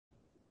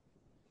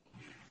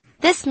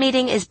This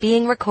meeting is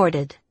being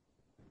recorded.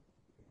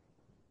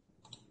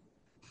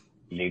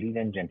 Ladies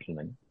and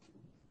gentlemen,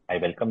 I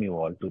welcome you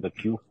all to the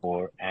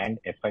Q4 and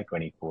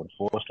FY24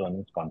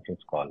 post-earnings conference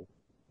call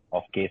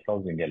of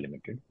Ksolves India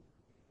Limited.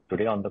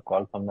 Today on the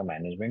call from the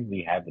management,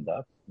 we have with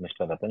us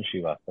Mr. Ratan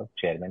Srivastava,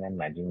 Chairman and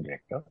Managing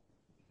Director,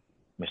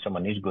 Mr.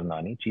 Manish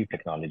Gurnani, Chief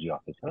Technology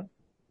Officer,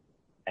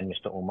 and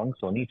Mr. Umang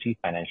Soni, Chief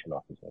Financial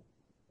Officer.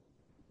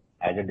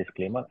 As a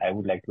disclaimer, I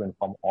would like to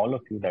inform all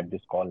of you that this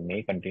call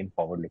may contain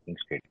forward-looking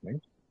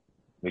statements,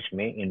 which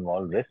may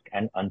involve risk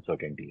and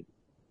uncertainties.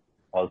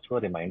 Also a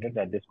reminder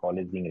that this call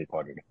is being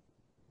recorded.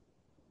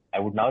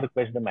 I would now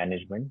request the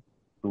management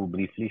to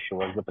briefly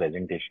show us the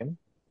presentation,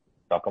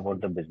 talk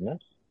about the business,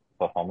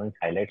 performance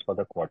highlights for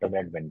the quarter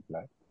that went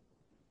by,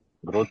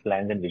 growth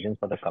plans and visions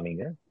for the coming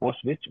year, post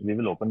which we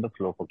will open the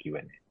floor for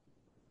Q&A.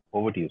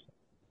 Over to you,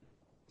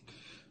 sir.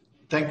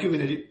 Thank you,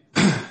 Vinay.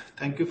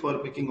 Thank you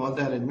for making all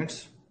the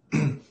arrangements.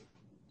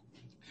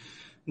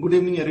 Good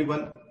evening,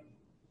 everyone.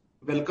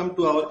 Welcome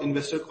to our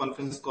investor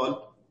conference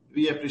call.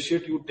 We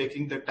appreciate you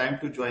taking the time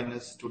to join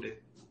us today.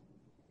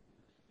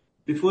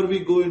 Before we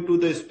go into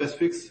the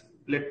specifics,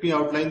 let me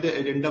outline the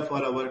agenda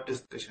for our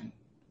discussion.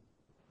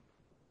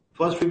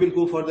 First, we will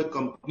go for the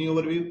company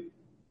overview.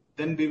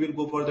 Then we will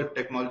go for the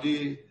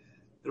technology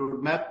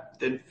roadmap,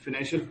 then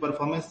financial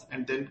performance,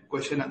 and then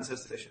question answer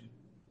session.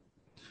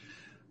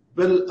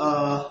 Well,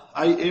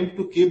 I aim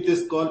to keep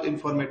this call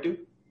informative.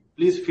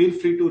 Please feel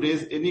free to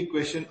raise any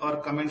question or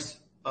comments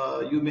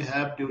you may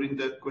have during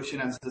the question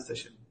answer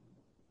session.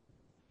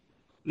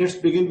 Let's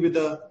begin with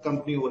the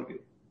company overview.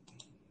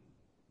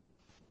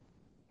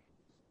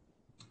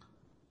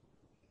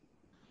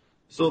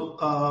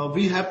 So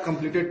we have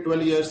completed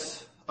 12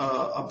 years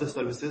of the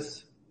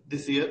services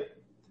this year.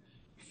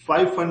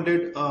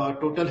 500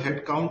 total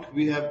headcount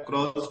we have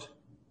crossed.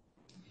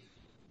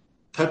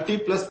 30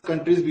 plus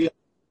countries we are,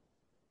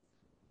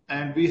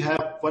 and we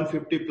have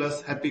 150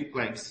 plus happy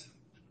clients.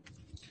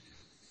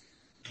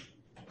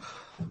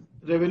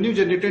 Revenue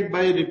generated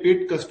by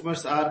repeat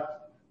customers are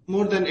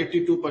more than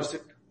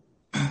 82%,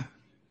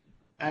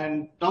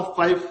 and top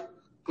 5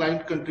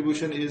 client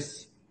contribution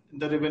is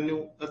the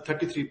revenue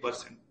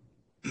 33%.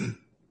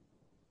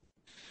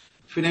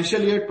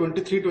 Financial year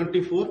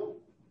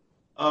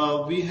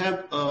 23-24, we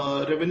have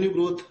revenue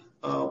growth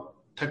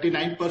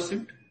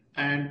 39%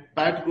 and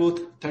PAT growth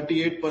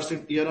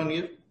 38% year on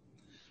year.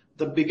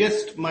 The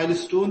biggest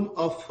milestone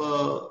of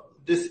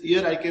this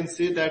year, I can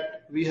say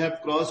that we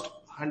have crossed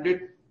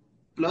 100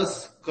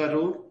 plus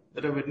crore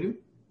revenue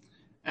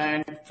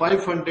and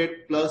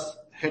 500 plus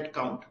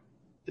headcount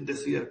in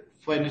this year,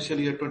 financial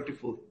year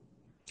 24.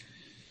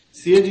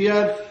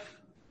 CAGR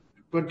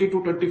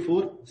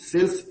 22-24,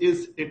 sales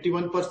is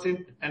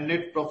 81% and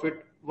net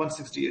profit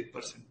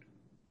 168%.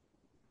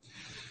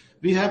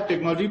 We have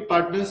technology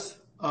partners,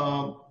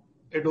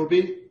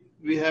 Adobe.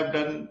 We have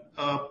done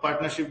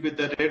partnership with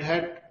the Red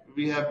Hat.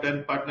 We have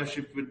done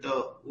partnership with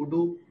the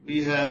Odoo.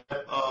 We have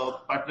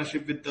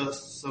partnership with the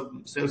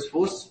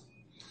Salesforce.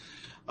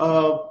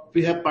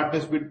 We have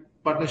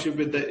partnership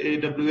with the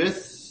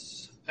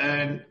AWS,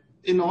 and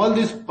in all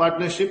this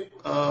partnership,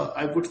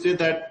 I would say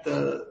that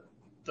the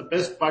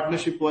best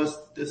partnership was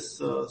this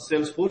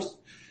Salesforce.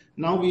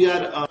 Now we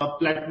are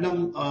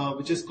platinum,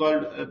 which is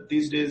called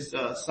these days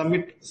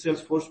Summit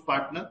Salesforce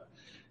partner.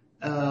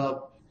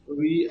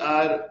 We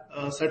are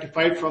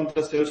certified from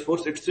the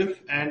Salesforce itself,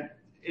 and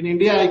in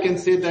India, I can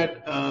say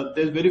that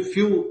there's very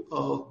few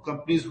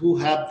companies who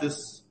have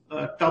this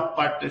top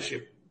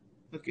partnership.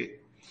 Okay.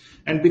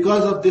 And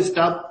because of this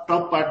top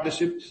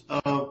partnerships,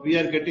 we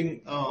are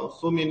getting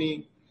so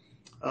many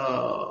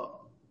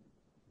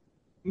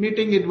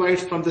meeting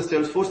invites from the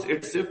Salesforce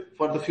itself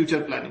for the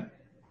future planning.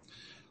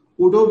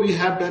 Odoo, we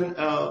have done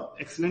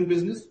excellent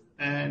business,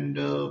 and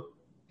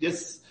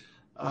yes,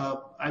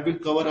 I will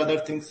cover other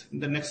things in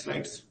the next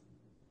slides.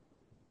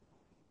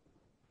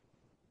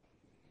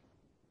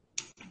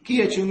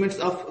 Key achievements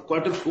of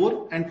quarter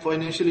 4 and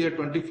financial year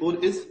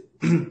 24 is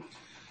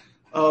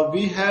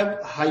we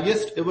have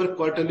highest ever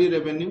quarterly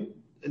revenue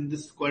in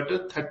this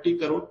quarter, 30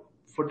 crore,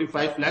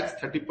 45 lakhs,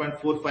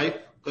 30.45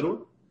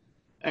 crore,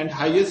 and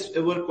highest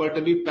ever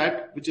quarterly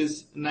PAT, which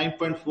is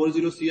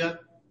 9.40 CR.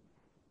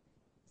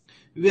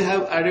 We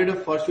have added a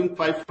Fortune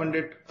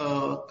 500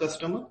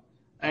 customer,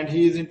 and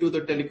he is into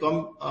the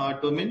telecom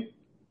domain.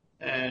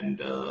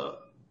 And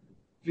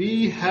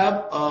we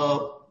have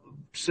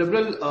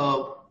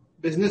several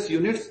business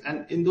units,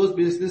 and in those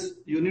business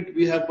unit,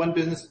 we have one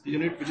business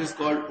unit which is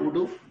called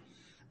Odoo.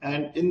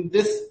 And in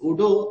this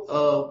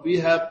Odoo, we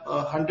have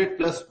 100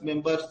 plus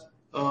members.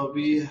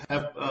 We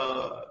have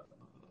a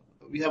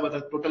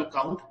total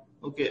count.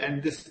 Okay,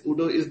 and this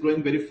Odoo is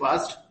growing very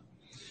fast.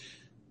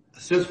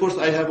 Salesforce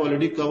I have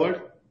already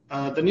covered.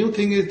 The new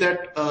thing is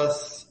that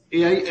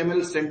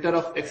AI/ML Center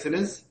of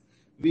Excellence.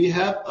 We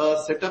have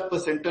set up a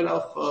center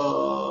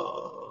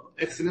of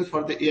excellence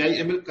for the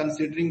AI/ML,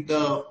 considering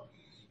the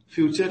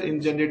future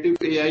in generative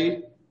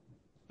AI.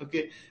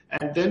 Okay,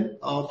 and then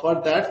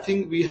for that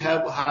thing we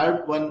have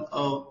hired one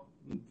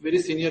very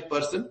senior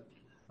person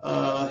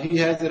He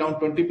has around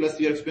 20 plus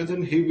year experience,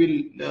 and he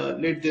will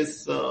lead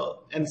this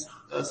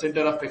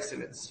center of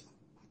excellence.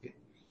 Okay.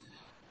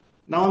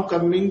 Now I'm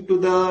coming to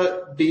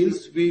the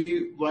deals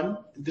we won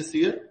this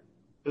year.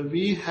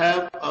 We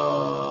have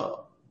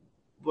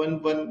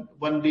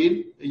one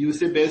deal,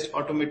 USA-based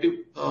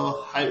automotive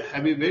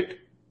heavyweight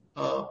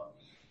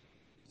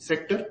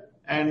sector,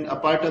 and a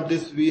part of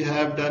this we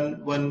have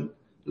done one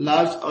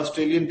large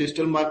Australian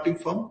digital marketing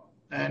firm,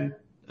 and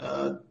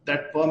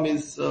that firm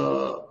is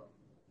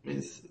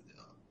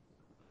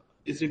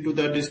into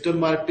the digital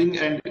marketing,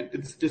 and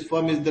this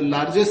firm is the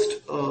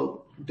largest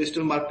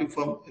digital marketing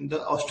firm in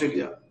the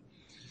Australia.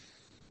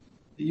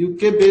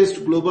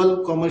 UK-based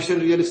global commercial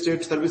real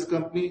estate service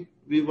company,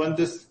 we won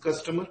this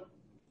customer.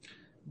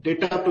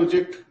 Data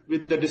project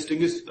with the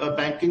distinguished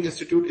banking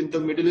institute in the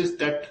Middle East.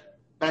 That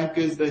bank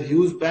is the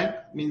Hughes Bank,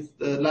 means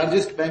the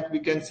largest bank. We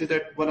can say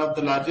that one of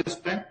the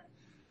largest bank.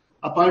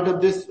 A part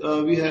of this,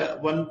 we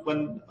have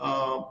one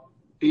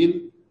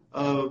deal.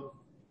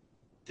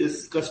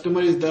 This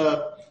customer is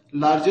the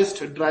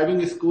largest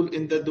driving school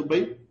in the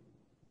Dubai.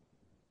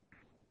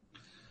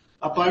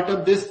 A part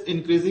of this,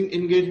 increasing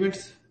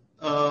engagements.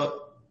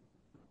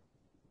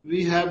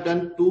 We have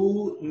done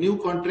 2 new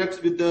contracts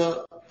with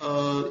the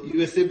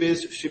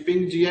USA-based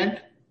shipping giant.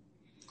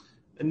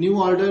 A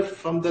new order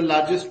from the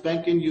largest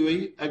bank in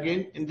UAE,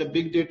 again in the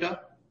big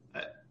data.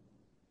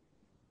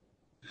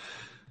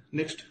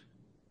 Next.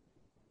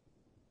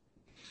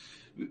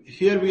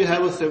 Here we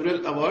have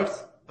several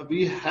awards.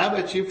 We have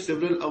achieved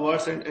several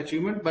awards and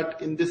achievement,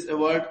 but in this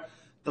award,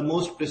 the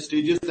most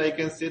prestigious, I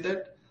can say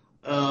that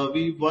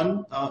we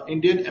won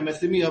Indian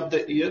MSME of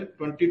the Year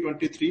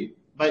 2023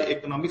 by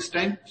Economics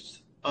Times.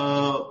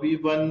 We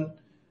won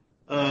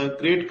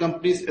Great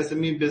Companies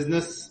SME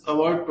Business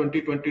Award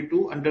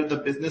 2022 under the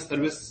Business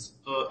Service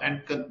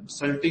and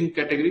Consulting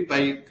category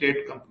by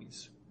Great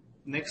Companies.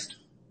 Next.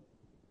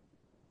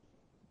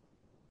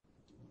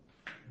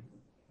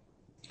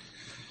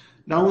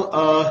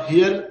 Now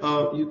here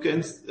you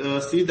can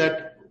see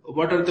that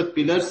what are the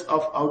pillars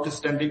of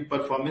outstanding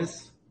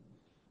performance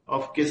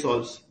of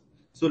Ksolves.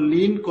 So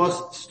lean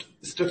cost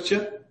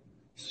structure,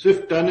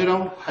 swift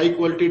turnaround, high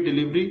quality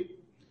delivery,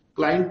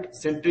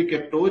 client-centric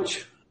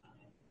approach,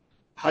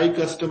 high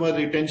customer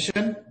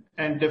retention,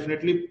 and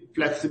definitely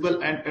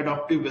flexible and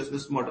adaptive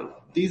business model.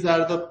 These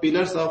are the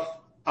pillars of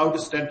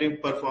outstanding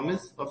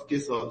performance of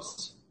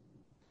Ksolves.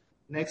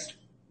 Next.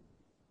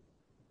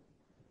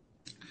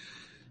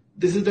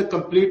 This is the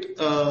complete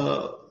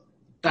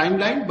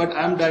timeline, but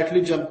I'm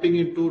directly jumping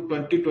into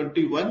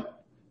 2021.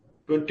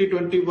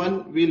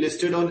 2021, we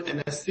listed on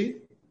NSE,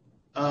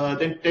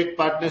 then tech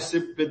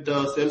partnership with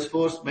the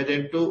Salesforce,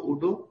 Magento,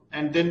 Udo,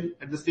 and then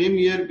at the same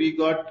year we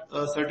got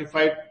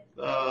certified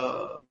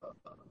for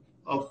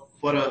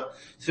a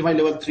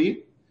semi-level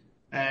 3.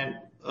 And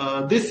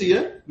this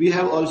year we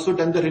have also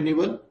done the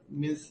renewal.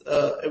 Means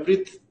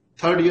every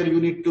third year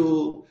you need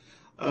to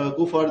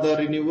go for the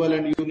renewal,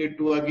 and you need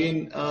to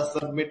again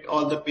submit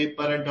all the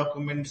paper and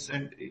documents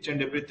and each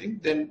and everything.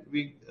 Then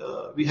we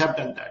have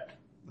done that.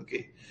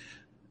 Okay.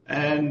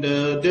 And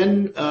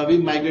then we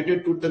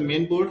migrated to the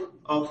main board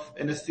of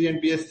NSE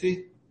and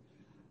BSE,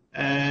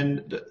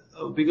 and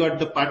we got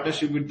the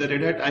partnership with the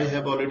Red Hat. I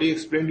have already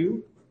explained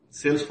you.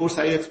 Salesforce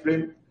I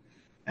explained,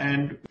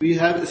 and we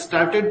have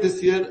started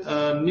this year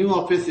a new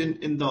office in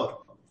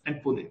Indore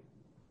and Pune.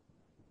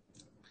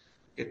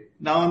 Okay.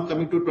 Now I'm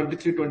coming to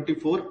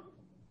 23-24.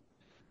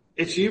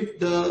 Achieved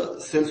the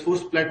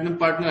Salesforce Platinum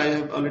Partner, I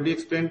have already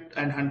explained,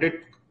 and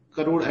 100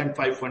 crore and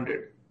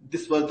 500.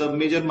 This was the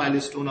major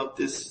milestone of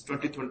this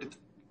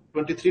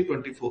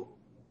 23-24.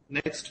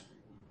 Next.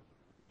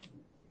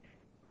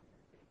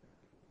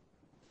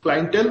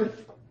 Clientele,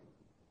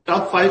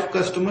 top 5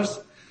 customers,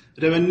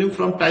 revenue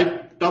from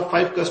top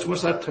 5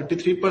 customers are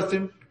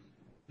 33%,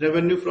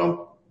 revenue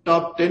from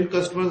top 10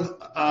 customers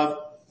are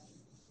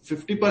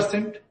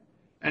 50%,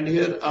 and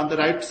here on the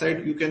right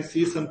side you can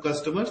see some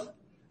customers.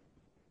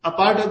 A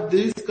part of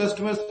these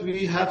customers,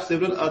 we have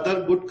several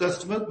other good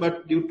customers,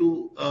 but due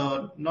to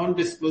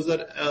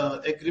non-disclosure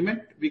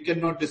agreement, we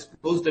cannot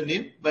disclose the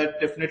name, but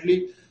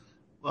definitely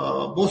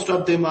most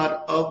of them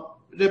are a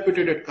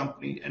reputed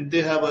company and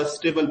they have a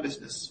stable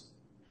business.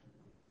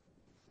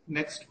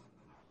 Next.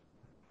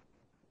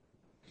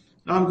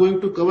 Now I'm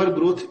going to cover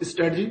growth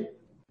strategy.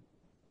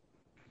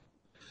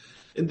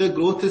 In the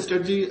growth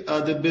strategy,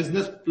 the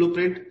business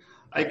blueprint,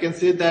 I can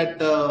say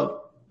that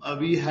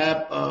we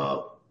have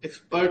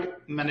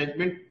expert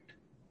management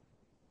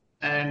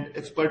and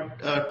expert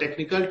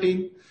technical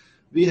team.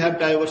 We have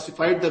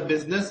diversified the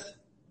business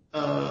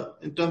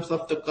in terms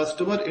of the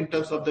customer, in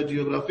terms of the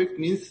geographic,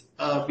 means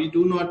we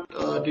do not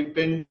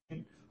depend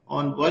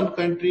on one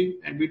country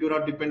and we do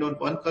not depend on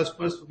one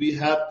customer. So we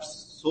have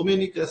so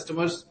many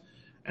customers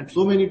and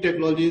so many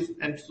technologies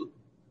and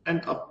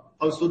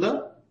also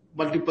the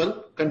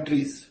multiple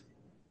countries.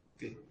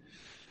 Okay.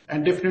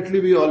 And definitely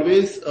we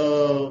always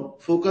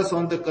focus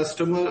on the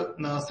customer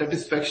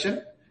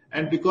satisfaction,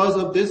 and because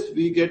of this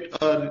we get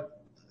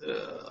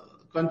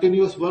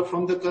continuous work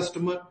from the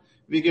customer,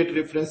 we get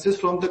references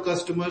from the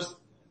customers,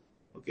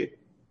 Okay,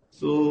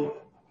 so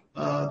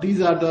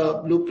these are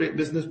the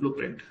business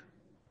blueprint.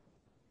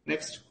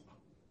 Next,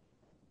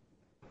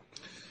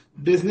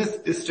 business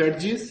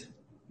strategies.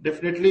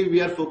 Definitely,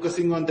 we are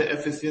focusing on the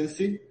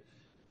efficiency,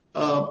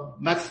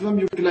 maximum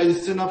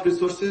utilization of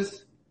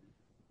resources,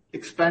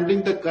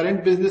 expanding the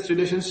current business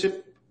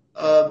relationship.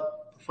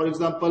 For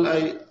example,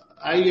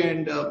 I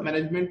and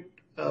management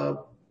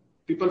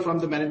people from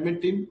the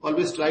management team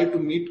always try to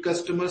meet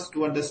customers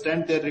to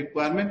understand their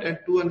requirement and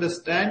to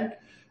understand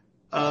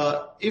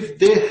if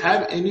they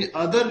have any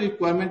other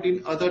requirement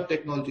in other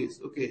technologies.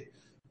 Okay,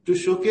 to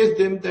showcase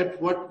them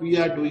that what we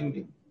are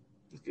doing.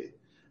 Okay,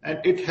 and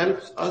it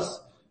helps us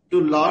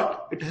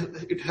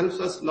it helps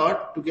us a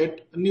lot to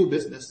get a new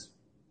business.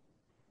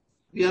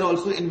 We are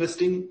also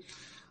investing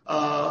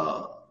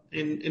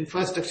in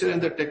infrastructure and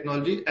the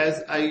technology.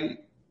 As I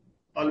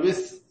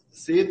always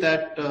say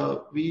that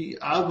we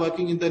are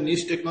working in the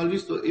niche technology.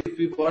 So if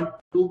we want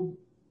to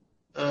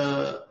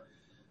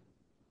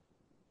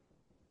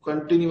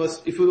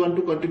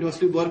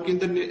continuously work in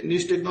the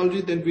niche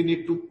technology, then we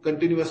need to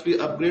continuously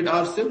upgrade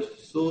ourselves.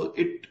 So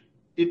it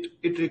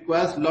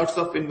requires lots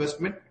of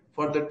investment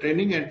for the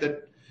training and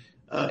the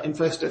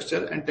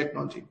infrastructure and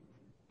technology.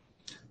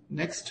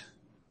 Next.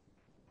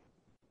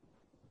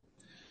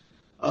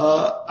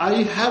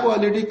 I have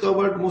already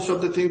covered most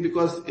of the things,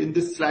 because in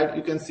this slide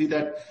you can see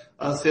that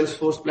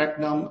Salesforce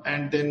Platinum,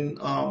 and then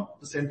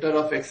Center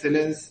of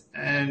Excellence,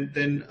 and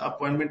then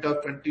appointment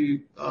of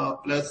 20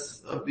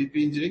 plus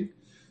VP engineering.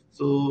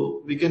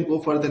 So we can go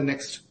for the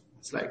next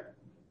slide.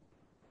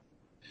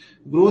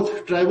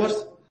 Growth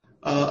drivers.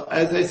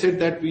 As I said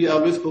that we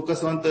always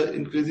focus on the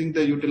increasing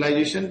the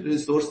utilization,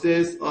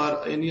 resources,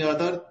 or any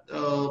other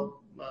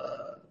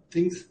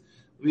things.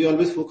 We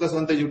always focus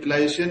on the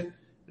utilization,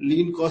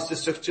 lean cost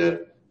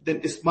structure,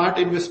 then smart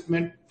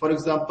investment. For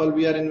example,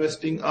 we are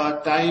investing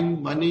our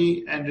time,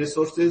 money, and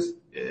resources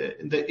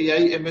in the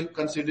AI ML,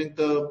 considering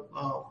the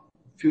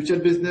future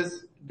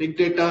business, big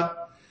data.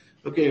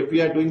 Okay,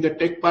 we are doing the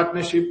tech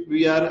partnership.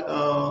 We have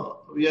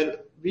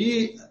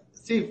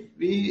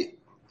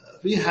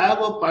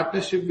a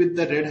partnership with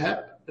the Red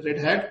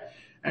Hat,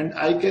 and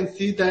I can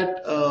see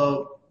that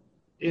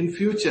in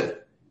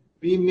future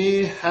we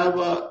may have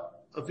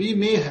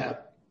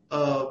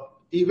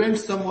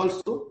events some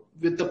also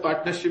with the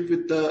partnership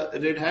with the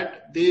Red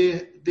Hat.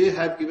 They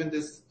have given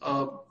this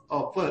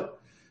offer.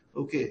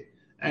 Okay,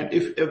 and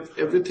if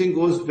everything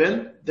goes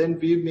well, then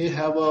we may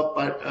have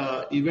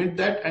a event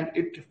that, and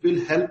it will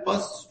help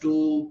us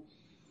to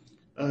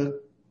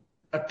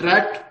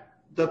attract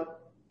the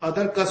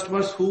other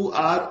customers who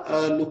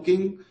are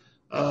looking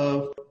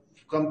for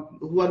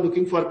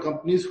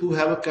companies who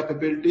have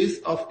capabilities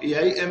of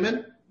AI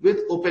ML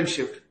with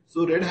OpenShift.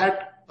 So Red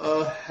Hat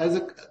has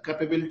a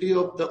capability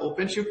of the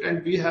OpenShift,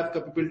 and we have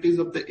capabilities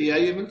of the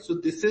AI ML. So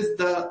this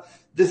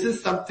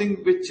is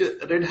something which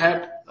Red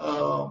Hat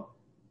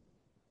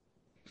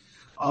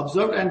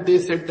observed, and they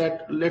said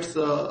that let's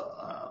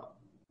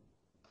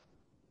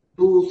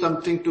do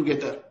something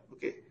together.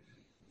 Okay,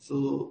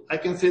 so I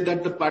can say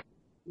that the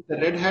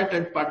Red Hat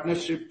and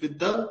partnership with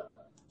the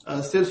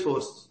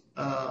Salesforce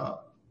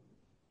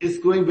is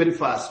going very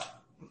fast.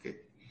 Okay,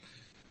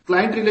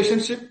 client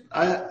relationship.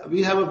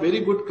 We have a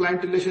very good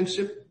client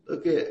relationship.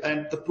 Okay,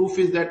 and the proof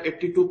is that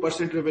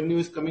 82% revenue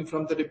is coming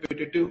from the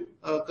repetitive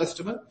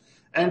customer,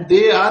 and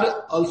they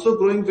are also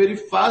growing very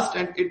fast,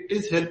 and it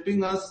is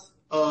helping us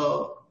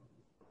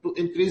to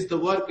increase the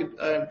work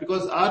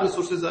because our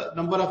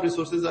number of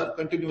resources are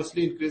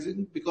continuously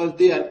increasing because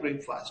they are growing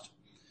fast.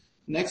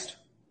 Next.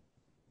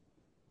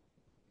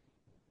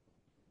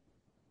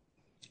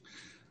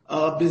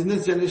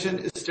 Business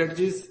generation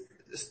strategies.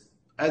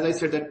 As I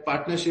said, that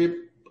partnership,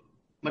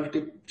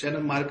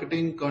 multi-channel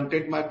marketing,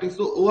 content marketing.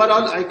 So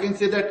overall, I can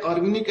say that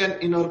organic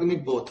and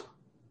inorganic both.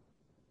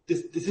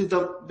 This is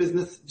the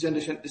business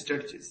generation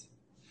strategies.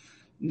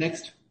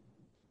 Next.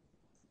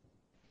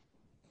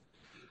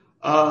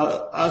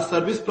 Our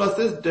service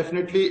process,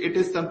 definitely it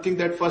is something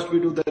that first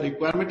we do the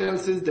requirement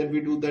analysis, then we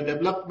do the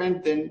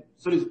development,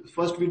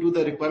 first we do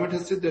the requirement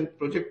analysis, then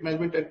project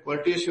management and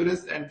quality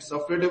assurance and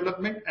software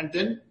development, and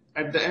then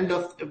at the end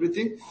of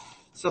everything,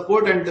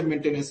 support and the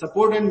maintenance.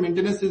 Support and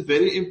maintenance is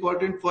very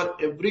important for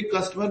every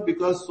customer,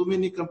 because so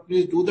many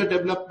companies do the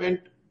development,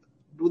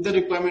 do the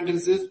requirement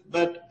analysis,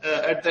 but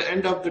at the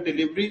end of the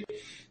delivery,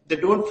 they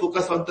don't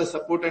focus on the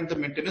support and the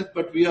maintenance.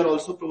 But we are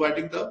also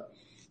providing the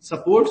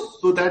support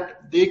so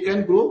that they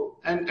can grow,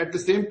 and at the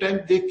same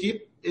time they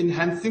keep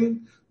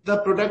enhancing the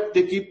product,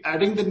 they keep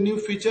adding the new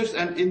features,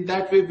 and in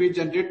that way we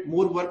generate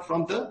more work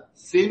from the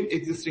same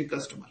existing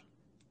customer.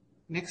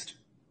 Next.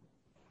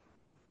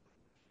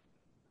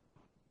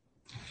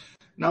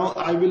 Now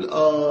I will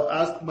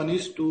ask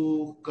Manish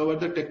to cover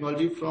the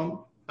technology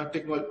from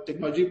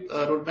technology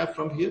roadmap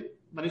from here.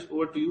 Manish,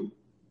 over to you.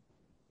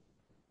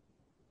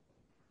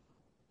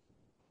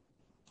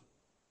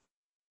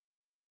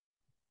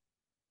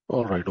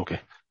 All right. Okay.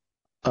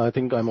 I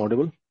think I'm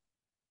audible.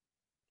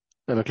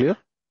 Am I clear?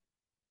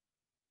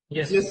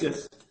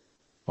 Yes.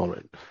 All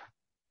right.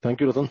 Thank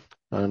you, Ratan,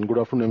 and good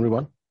afternoon,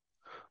 everyone.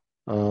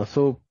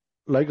 So,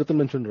 like Ratan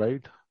mentioned,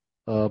 right?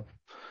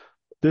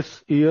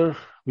 This year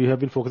we have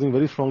been focusing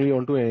very strongly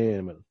onto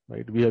AI/ML,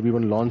 right? We have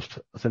even launched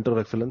a Center of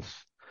Excellence.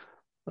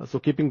 So,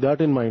 keeping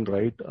that in mind,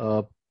 right?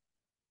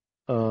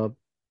 AI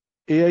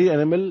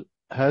and ML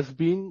has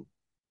been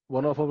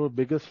one of our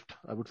biggest,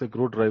 I would say,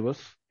 growth drivers.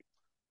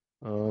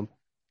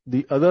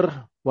 The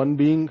other one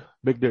being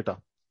big data.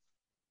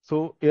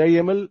 So AI,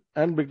 ML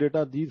and big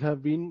data, these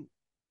have been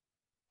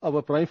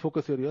our prime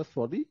focus areas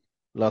for the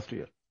last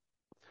year.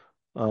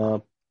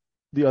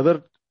 The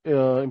other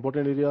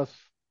important areas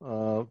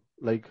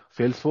like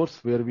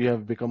Salesforce, where we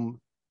have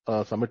become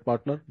a summit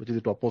partner, which is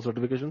the topmost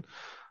certification.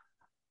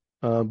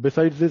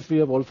 Besides this, we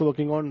are also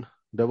working on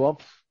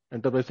DevOps,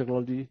 enterprise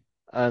technology,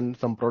 and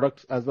some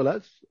products, as well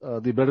as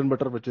the bread and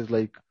butter, which is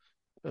like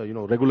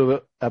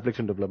regular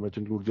application development, which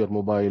includes your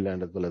mobile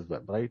and as well as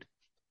web, right?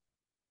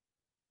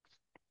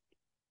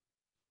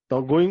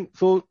 Now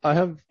so I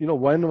have,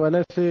 when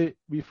I say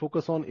we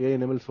focus on AI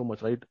and ML so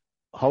much, right?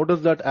 How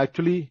does that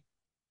actually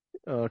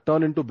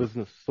turn into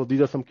business? So these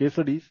are some case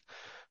studies.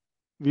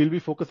 We'll be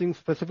focusing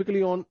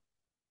specifically on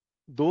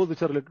those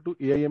which are related to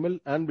AI, ML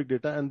and big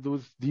data, and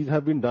these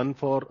have been done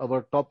for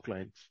our top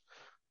clients.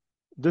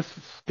 This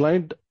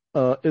client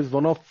is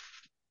one of,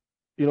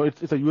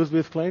 it's a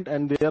US-based client,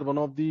 and they are one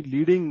of the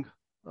leading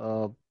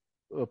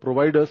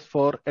providers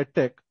for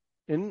EdTech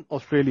in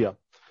Australia.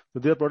 So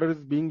their product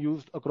is being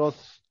used across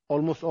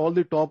almost all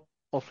the top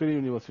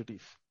Australian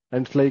universities,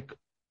 and it's like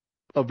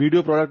a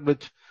video product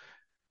which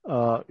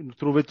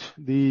through which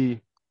the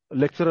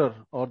lecturer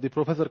or the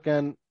professor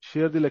can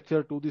share the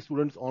lecture to the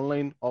students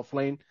online,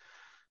 offline.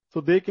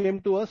 So they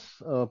came to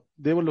us.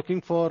 They were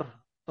looking for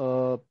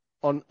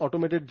an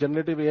automated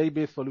generative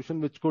AI-based solution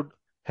which could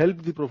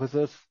help the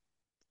professors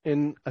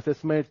in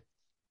assessment,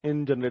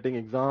 in generating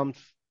exams,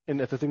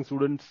 in assessing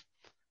students,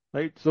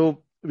 right?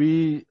 So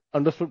we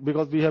understood,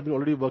 because we have been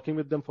already working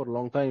with them for a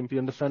long time, we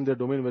understand their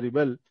domain very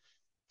well.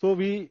 So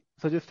we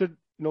suggested,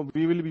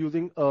 we will be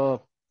using a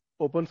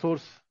open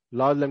source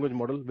large language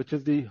model, which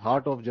is the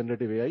heart of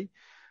generative AI,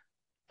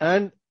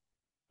 and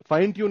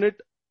fine tune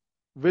it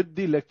with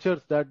the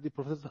lectures that the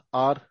professors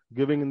are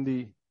giving in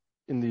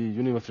the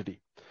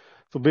university.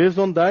 So based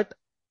on that,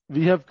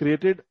 we have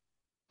created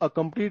a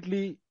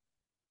completely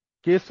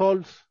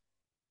Ksolves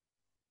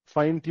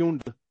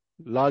fine-tuned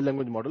large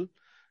language model,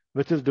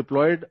 which is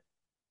deployed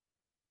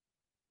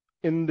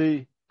in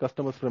the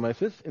customer's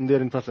premises, in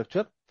their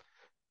infrastructure.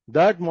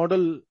 That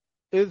model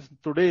is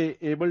today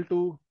able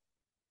to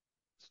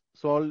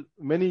solve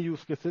many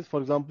use cases.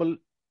 For example,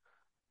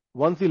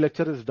 once the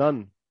lecture is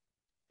done,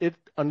 it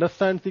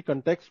understands the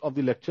context of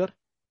the lecture,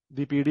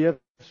 the PDFs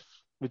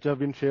which have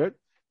been shared,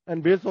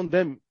 and based on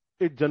them,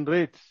 it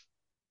generates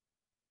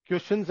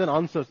questions and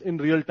answers in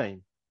real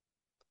time.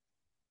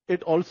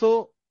 It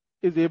also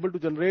is able to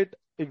generate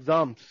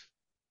exams,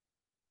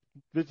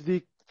 which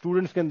the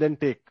students can then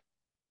take.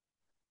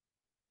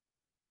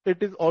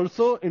 It is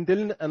also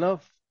intelligent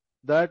enough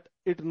that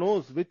it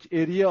knows which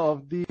area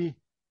of the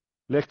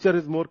lecture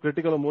is more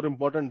critical or more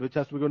important, which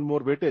has to be given more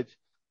weightage.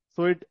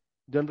 So it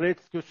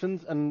generates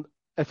questions and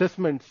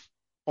assessments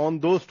on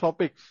those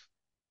topics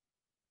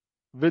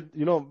with,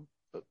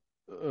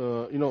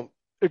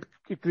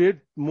 it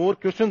creates more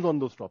questions on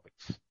those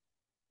topics,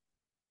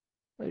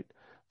 right?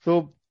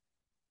 So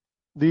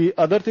the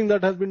other thing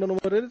that has been done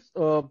over here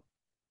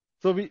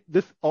is,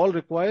 this all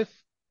requires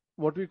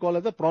what we call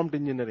as a prompt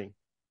engineering.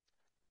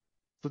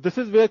 So this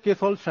is where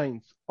Ksolves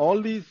shines. All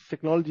these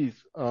technologies,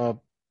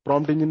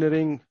 prompt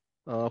engineering,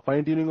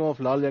 fine-tuning of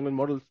large language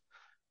models,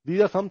 these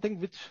are something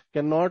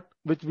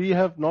which we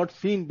have not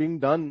seen being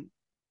done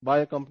by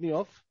a company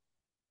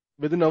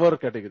within our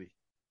category.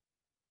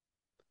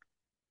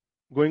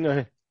 Going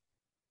ahead.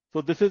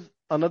 So this is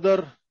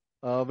another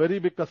very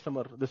big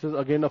customer. This is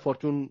again a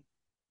Fortune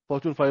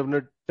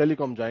 500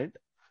 telecom giant.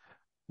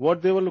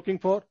 What they were looking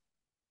for?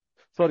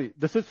 Sorry,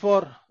 this is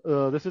for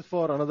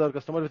another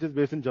customer which is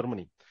based in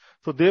Germany.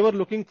 So they were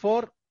looking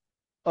for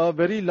a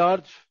very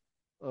large,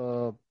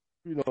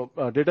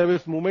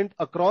 database movement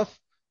across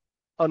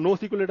a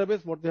NoSQL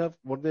database. What they have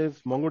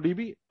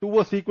MongoDB to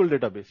a SQL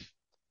database.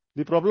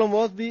 The problem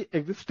was the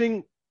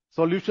existing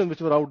solutions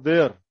which were out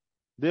there.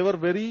 They were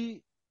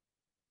very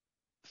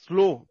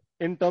slow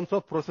in terms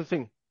of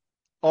processing,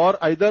 or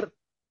either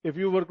if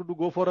you were to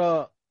go for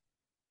a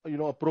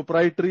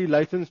proprietary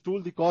license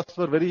tool, the costs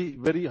were very,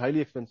 very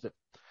highly expensive.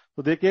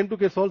 So they came to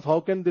Ksolves, how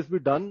can this be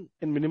done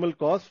in minimal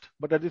cost,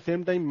 but at the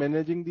same time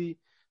managing the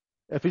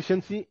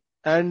efficiency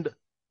and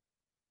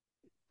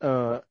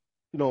and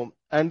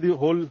the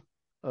whole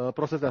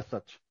process as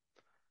such.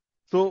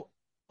 So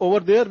over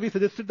there, we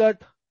suggested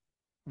that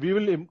we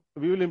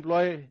will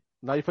employ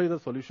NiFi as a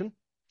solution,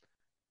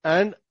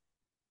 and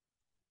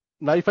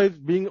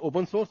NiFi being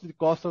open source, the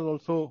cost is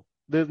also,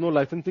 there is no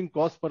licensing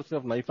cost per se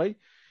of NiFi,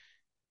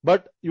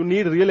 but you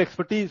need real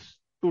expertise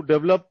to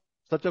develop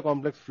such a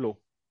complex flow.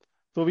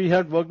 So we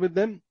had worked with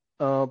them.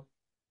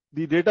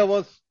 The data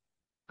was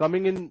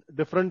coming in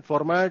different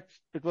formats.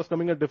 It was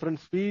coming at different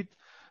speeds.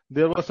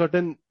 There was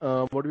certain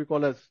what we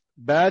call as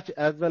batch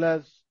as well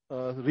as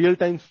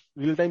real-time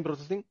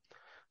processing.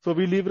 So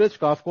we leverage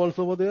Kafka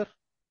also over there.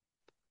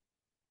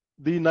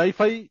 The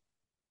NiFi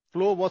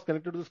flow was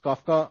connected to this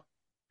Kafka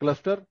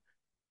cluster.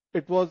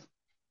 It was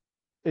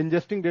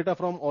ingesting data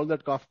from all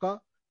that Kafka,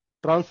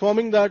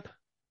 transforming that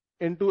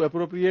into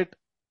appropriate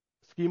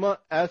schema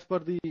as per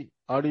the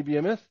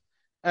RDBMS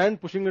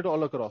and pushing it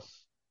all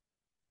across.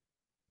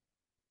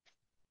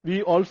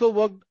 We also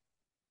worked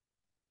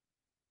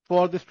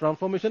for this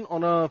transformation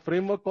on a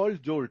framework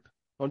called Jolt.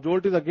 Now,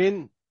 Jolt is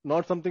again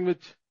not something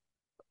which,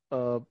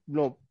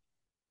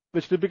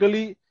 which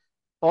typically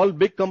all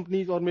big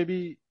companies or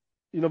maybe,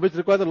 which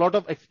requires a lot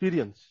of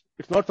experience.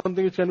 It's not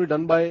something which can be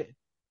done by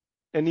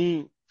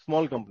any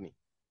small company.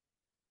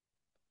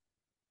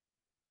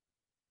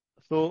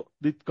 So,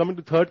 coming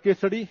to third case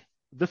study,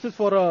 this is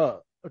for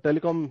a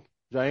telecom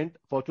giant,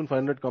 Fortune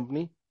 500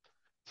 company.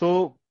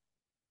 So,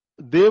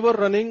 they were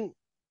running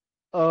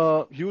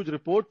huge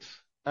reports,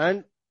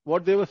 and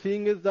what they were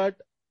seeing is that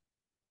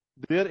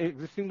their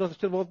existing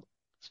infrastructure was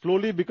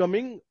slowly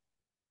becoming,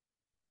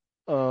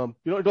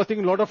 it was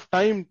taking a lot of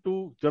time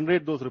to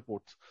generate those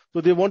reports. So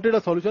they wanted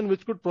a solution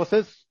which could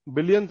process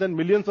billions and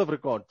millions of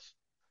records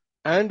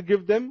and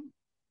give them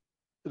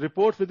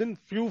reports within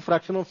few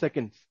fraction of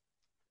seconds.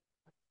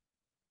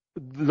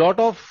 A lot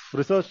of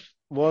research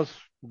was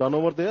done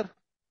over there,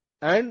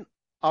 and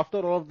after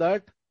all of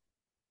that,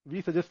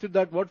 we suggested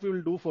that what we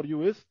will do for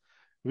you is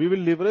we will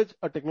leverage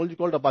a technology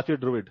called Apache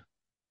Druid.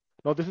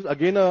 Now, this is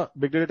again a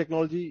big data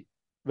technology,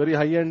 very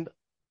high-end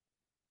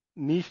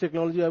niche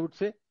technology, I would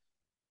say.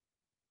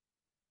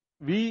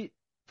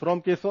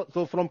 From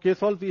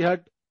Ksolves, we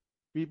had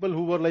people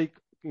who were like,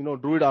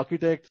 Druid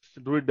architects,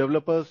 Druid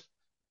developers,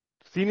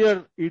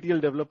 senior ETL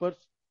developers.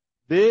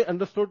 They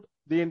understood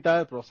the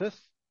entire process,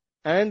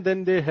 and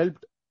then they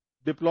helped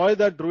deploy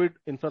that Druid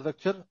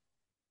infrastructure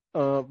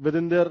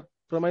within their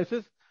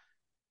premises.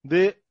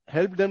 They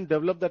helped them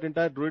develop that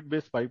entire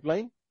Druid-based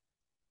pipeline.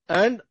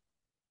 And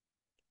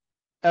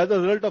as a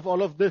result of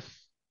all of this,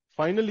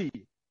 finally,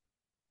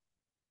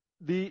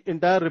 the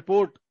entire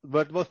report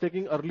that was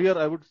taking earlier,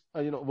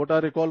 what I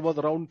recall was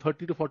around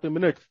 30 to 40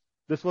 minutes.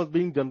 This was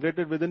being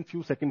generated within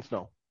few seconds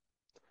now.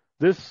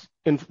 This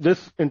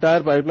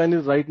entire pipeline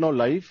is right now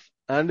live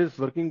and is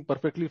working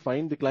perfectly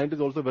fine. The client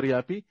is also very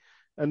happy.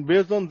 And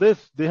based on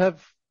this, they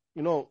have,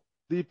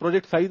 the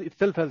project size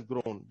itself has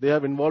grown. They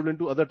have involved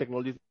into other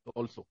technologies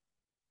also.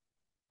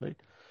 Right.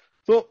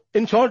 So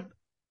in short,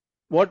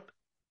 what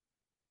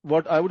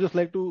I would just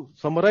like to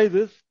summarize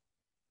is,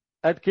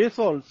 at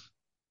Ksolves,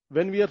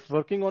 when we are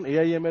working on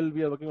AI ML,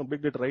 we are working on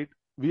big data, right?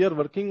 We are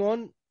working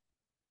on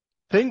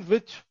things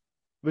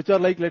which are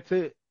like, let's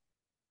say,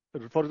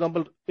 for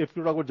example, if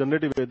you talk about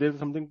generative AI, there is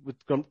something which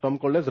term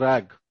called as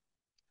RAG.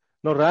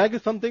 Now, RAG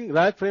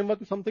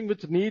framework is something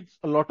which needs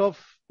a lot of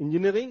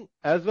engineering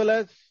as well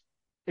as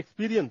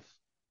experience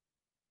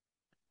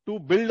to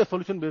build a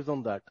solution based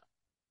on that,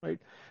 right?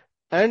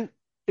 And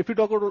if you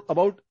talk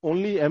about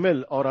only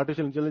ML or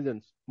artificial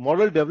intelligence,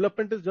 model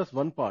development is just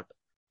one part,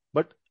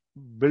 but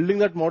building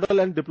that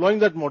model and deploying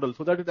that model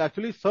so that it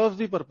actually serves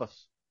the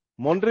purpose,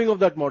 monitoring of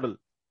that model,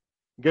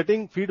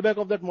 getting feedback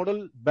of that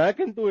model back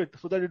into it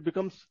so that it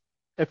becomes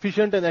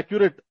efficient and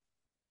accurate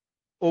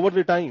over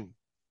the time.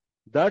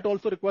 That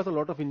also requires a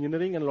lot of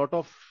engineering and a lot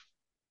of,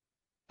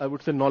 I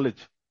would say,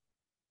 knowledge.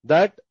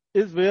 That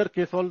is where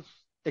Ksolves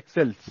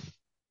excels.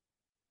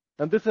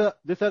 And this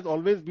has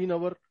always been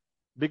our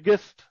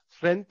biggest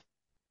strength,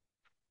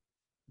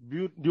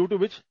 due to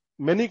which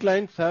many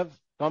clients have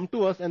come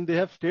to us and they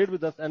have stayed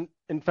with us and,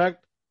 in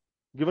fact,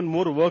 given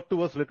more work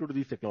to us related to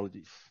these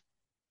technologies.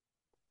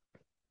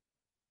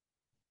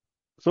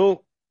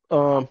 So,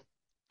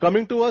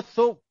 coming to us,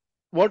 so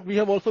what we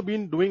have also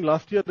been doing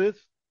last year is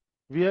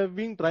we have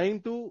been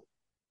trying to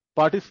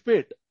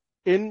participate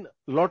in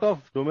a lot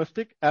of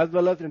domestic as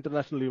well as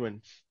international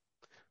events.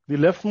 The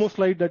leftmost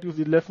slide that you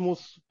see,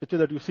 leftmost picture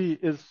that you see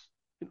is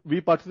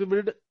we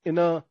participated in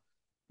a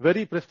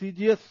very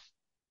prestigious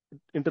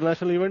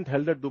international event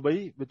held at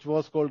Dubai, which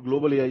was called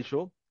Global AI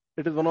Show.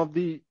 It is one of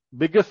the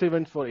biggest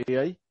events for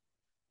AI.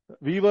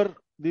 We were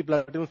the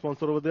platinum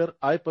sponsor over there.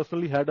 I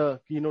personally had a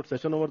keynote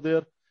session over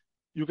there.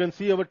 You can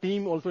see our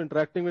team also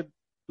interacting with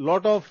a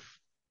lot of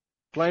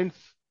clients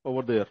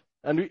over there.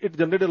 And it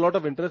generated a lot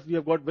of interest. We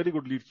have got very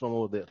good leads from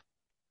over there.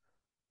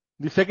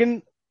 The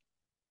second,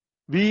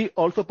 we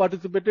also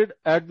participated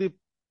at the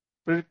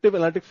Predictive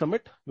Analytics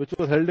Summit, which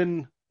was held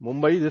in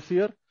Mumbai this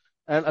year.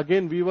 And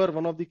again, we were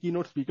one of the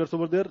keynote speakers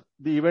over there.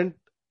 The event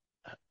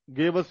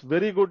gave us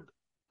very good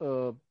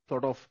a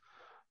lot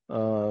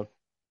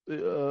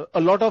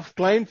of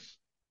clients.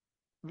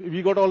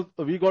 We got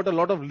a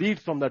lot of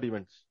leads from that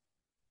event.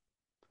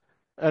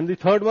 And the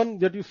third one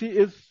that you see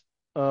is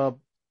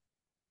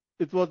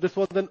this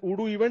was an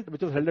Udo event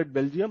which was held at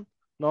Belgium.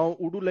 Now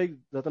Udo, like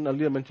Ratan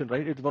earlier mentioned,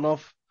 right? It's one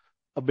of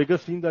a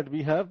biggest team that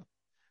we have.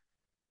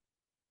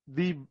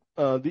 The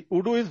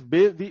Udo is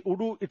based. The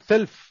Udo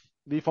itself,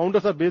 the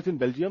founders are based in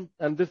Belgium,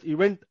 and this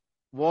event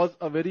was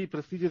a very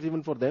prestigious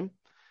event for them.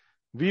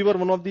 We were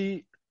one of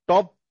the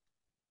top,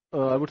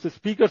 I would say,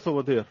 speakers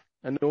over there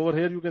And over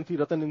here, you can see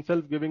Ratan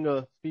himself giving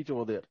a speech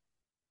over there.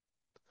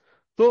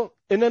 So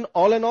in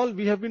all,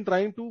 we have been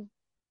trying to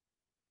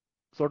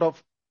sort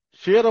of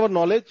share our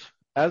knowledge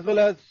as well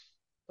as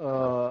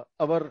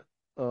our,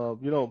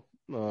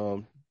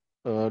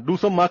 do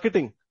some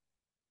marketing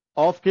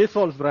of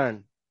Ksolves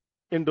brand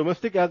in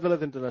domestic as well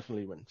as international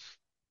events.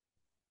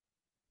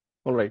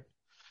 All right.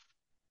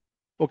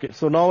 Okay,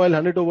 so now I'll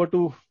hand it over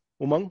to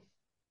Umang.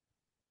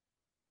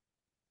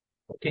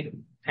 Okay,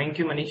 thank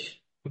you, Manish.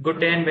 Good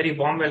day and very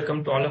warm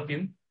welcome to all of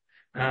you.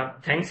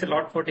 Thanks a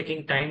lot for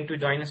taking time to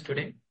join us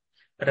today.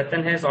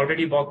 Ratan has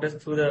already walked us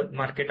through the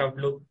market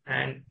outlook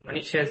and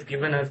Manish has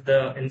given us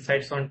the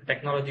insights on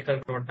technological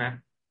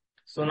roadmap.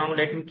 So now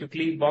let me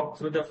quickly walk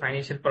through the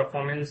financial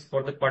performance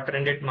for the quarter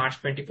ended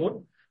March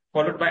 24,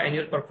 followed by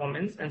annual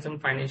performance and some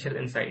financial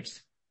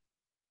insights.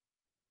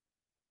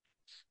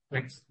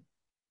 Next.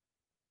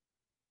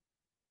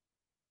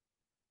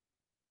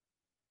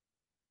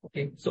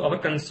 Okay, so our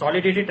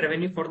consolidated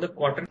revenue for the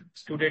quarter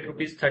stood at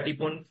rupees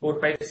 30.45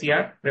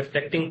 crore,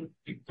 reflecting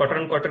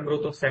quarter-on-quarter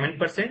growth of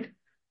 7%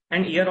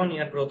 and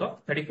year-on-year growth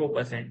of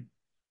 34%.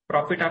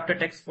 Profit after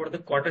tax for the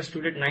quarter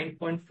stood at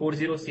 9.40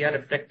 crore,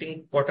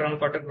 reflecting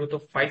quarter-on-quarter growth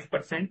of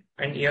 5%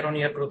 and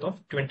year-on-year growth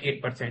of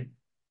 28%.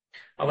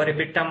 Our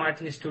EBITDA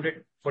margin stood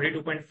at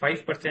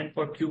 42.5%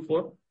 for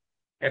Q4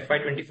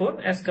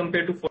 FY24 as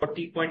compared to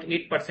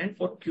 40.8%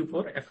 for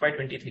Q4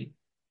 FY23.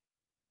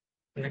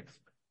 Next.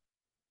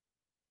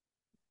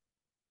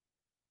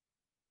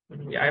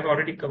 Yeah, I've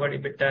already covered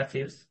EBITDA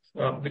sales.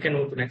 We can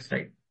move to the next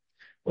slide.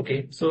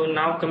 Okay, so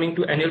now coming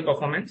to annual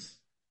performance.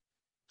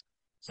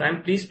 So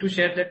I'm pleased to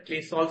share that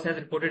Ksolves has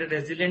reported a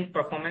resilient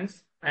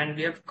performance and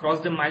we have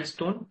crossed the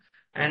milestone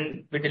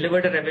and we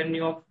delivered a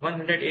revenue of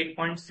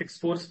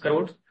 108.64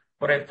 crores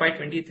for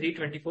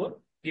FY23-24,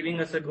 giving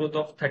us a growth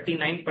of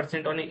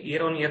 39% on a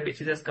year-on-year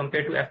basis as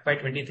compared to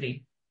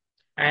FY23.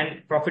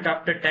 And profit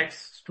after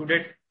tax stood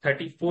at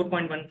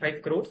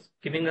 34.15 crores,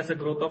 giving us a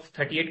growth of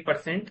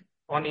 38%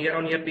 on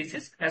year-on-year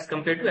basis as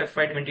compared to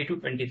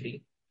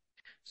FY22-23.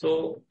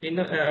 So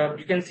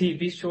you can see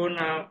we've shown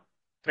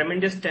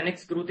tremendous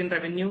 10x growth in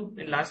revenue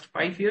in last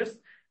 5 years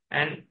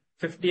and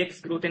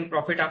 50x growth in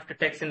profit after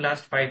tax in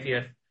last 5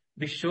 years,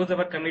 which shows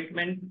our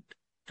commitment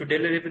to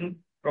delivering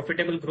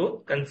profitable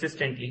growth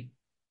consistently.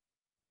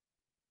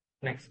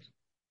 Next.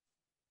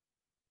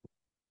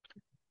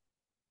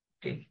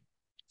 Okay.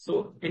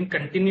 So in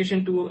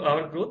continuation to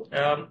our growth,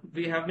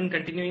 we have been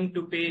continuing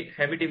to pay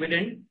heavy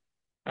dividend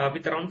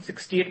with around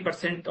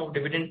 68% of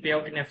dividend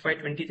payout in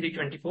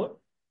FY23-24.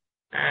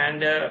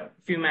 And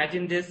if you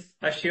imagine this,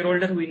 a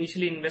shareholder who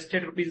initially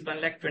invested rupees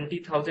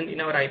 1,20,000 in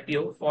our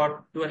IPO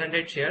for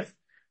 200 shares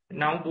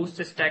now boasts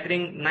a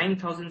staggering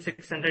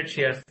 9,600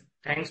 shares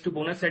thanks to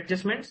bonus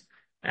adjustments.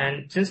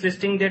 And since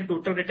listing, their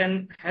total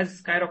return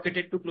has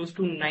skyrocketed to close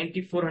to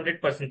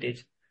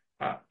 9,400%,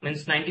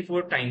 means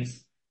 94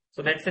 times.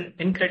 So that's an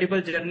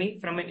incredible journey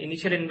from an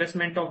initial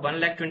investment of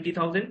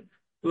 1,20,000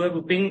 to a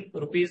whopping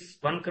rupees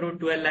 1 crore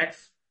 12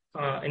 lakhs,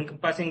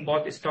 encompassing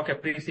both stock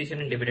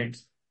appreciation and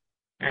dividends.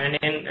 And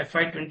in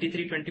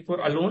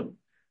FY23-24 alone,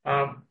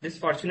 this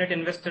fortunate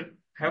investor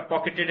have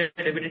pocketed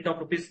a dividend of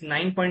rupees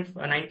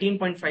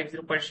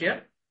 19.50 per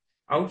share,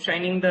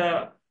 outshining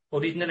the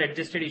original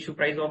adjusted issue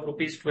price of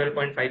rupees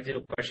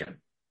 12.50 per share.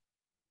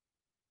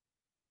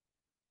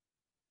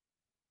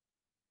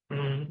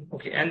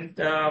 Okay, and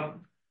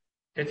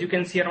as you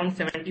can see, around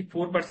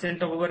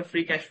 74% of our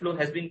free cash flow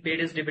has been paid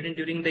as dividend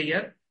during the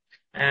year.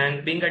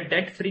 And being a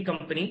debt-free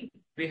company,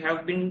 we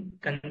have been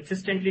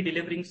consistently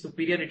delivering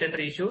superior return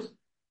ratios.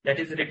 That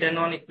is, return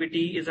on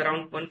equity is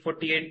around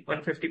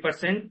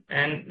 148-150%,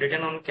 and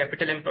return on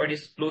capital employed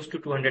is close to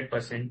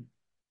 200%.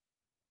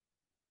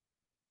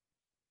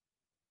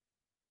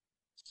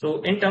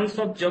 So in terms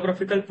of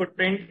geographical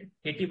footprint,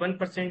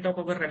 81% of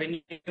our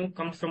revenue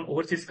comes from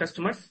overseas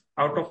customers,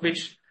 out of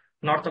which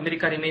North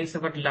America remains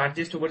our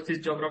largest overseas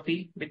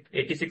geography with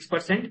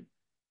 86%,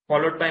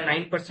 followed by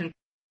 9%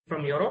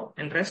 from Europe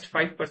and rest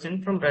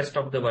 5% from rest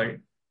of the world.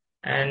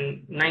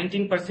 And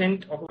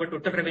 19% of our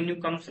total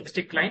revenue comes from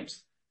domestic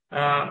clients.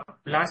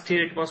 Last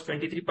year it was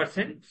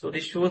 23%. So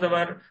this shows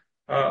our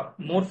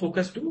more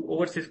focus to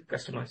overseas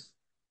customers.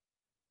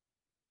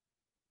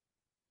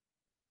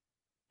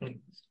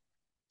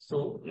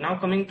 So now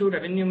coming to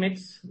revenue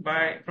mix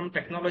from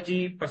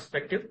technology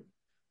perspective.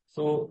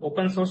 So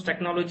open source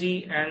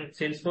technology and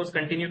Salesforce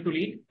continue to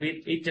lead,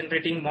 with each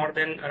generating more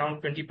than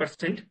around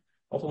 20%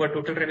 of our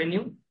total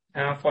revenue,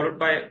 followed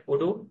by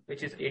Odoo,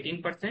 which is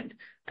 18%,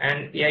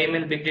 and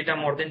AI/ML Big Data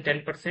more than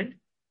 10%,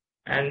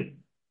 and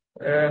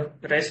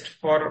rest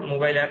for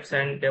mobile apps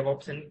and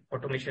DevOps and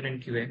automation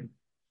and QA.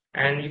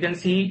 And you can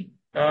see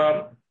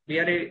we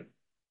are a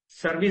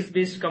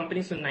service-based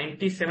company, so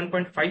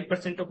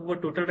 97.5% of our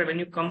total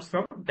revenue comes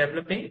from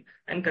developing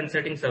and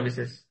consulting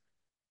services.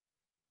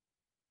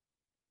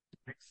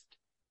 Next.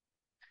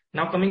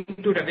 Now coming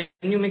to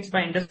revenue mix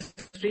by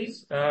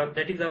industries,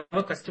 that is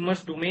our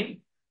customers'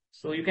 domain.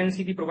 So you can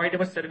see we provide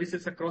our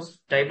services across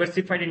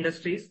diversified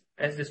industries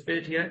as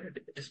displayed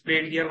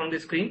here on the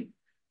screen.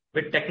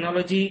 with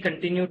technology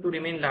continue to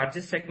remain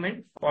largest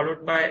segment,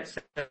 followed by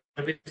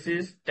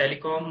services,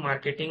 telecom,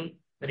 marketing,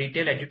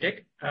 retail,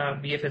 edutech,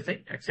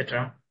 BFSI,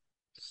 etc.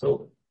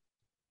 So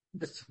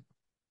this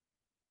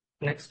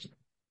next.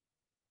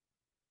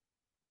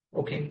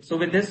 Okay, so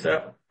with this,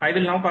 I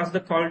will now pass the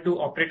call to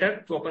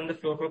operator to open the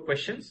floor for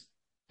questions.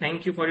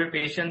 Thank you for your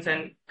patience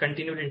and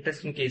continued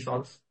interest in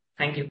Ksolves.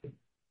 Thank you.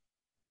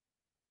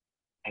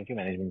 Thank you,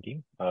 management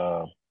team.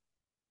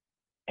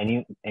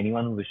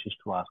 Anyone who wishes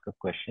to ask a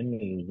question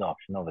will use the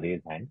option of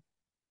raise hand.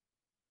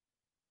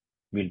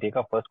 We'll take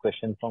our first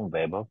question from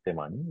Vaibhav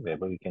Temani.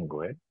 Vaibhav, you can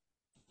go ahead.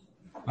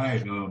 Hi,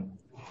 am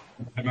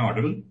I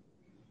audible?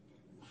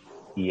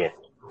 Yes.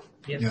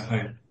 Yes. Yeah,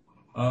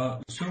 hi.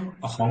 So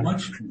how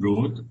much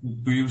growth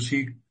do you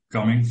see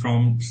coming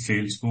from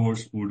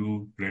Salesforce,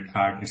 Odoo, Red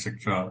Hat,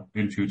 etc.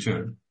 in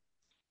future?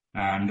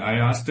 And I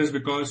ask this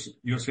because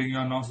you're saying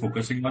you're now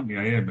focusing on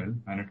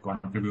AI/ML and it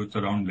contributes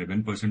around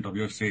 11% of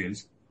your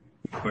sales.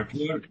 But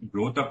your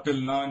growth up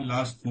till now in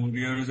last 4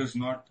 years is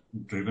not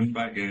driven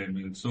by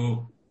AI/ML.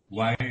 So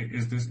why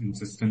is this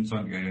insistence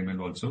on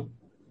AI/ML also?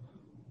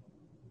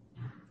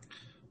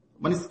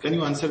 Manish, can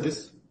you answer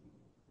this?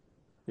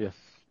 Yes.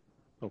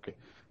 Okay.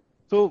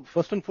 So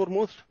first and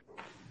foremost,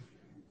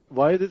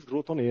 why this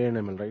growth on AI and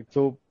ML, right?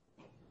 So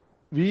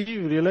we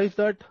realize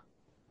that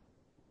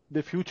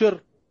the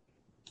future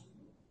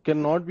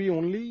cannot be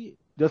only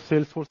just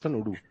Salesforce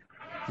and Odoo.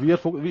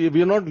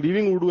 We are not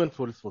leaving Odoo and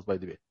Salesforce, by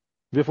the way.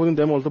 We are focusing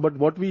them also. But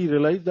what we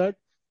realize that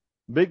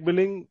big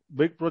billing,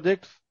 big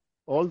projects,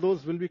 all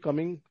those will be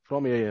coming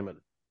from AI/ML.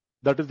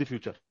 That is the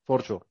future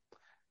for sure.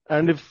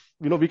 And if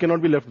we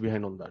cannot be left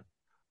behind on that.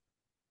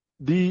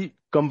 The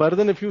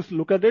comparison, if you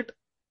look at it,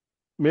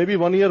 maybe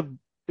 1 year,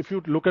 if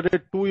you look at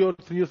it 2 or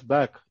 3 years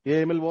back,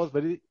 AI/ML was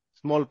very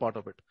small part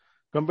of it.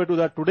 Compared to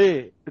that,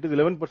 today it is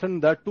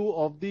 11%. That too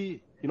of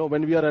the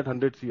when we are at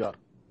 100 CR.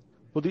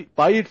 So the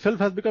pie itself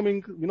has become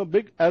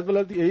big, as well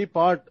as the AI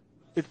part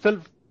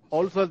itself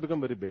also has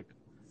become very big.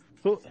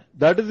 So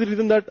that is the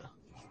reason that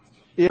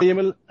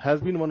AI/ML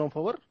has been one of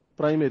our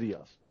prime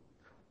areas.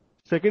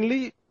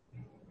 Secondly,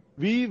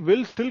 we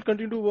will still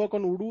continue to work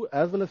on Odoo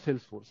as well as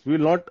Salesforce. We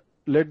will not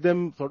let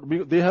them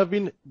they have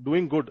been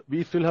doing good.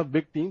 We still have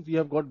big teams. We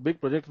have got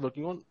big projects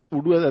working on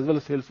Odoo as well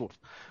as Salesforce.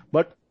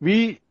 But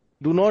we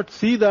do not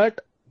see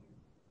that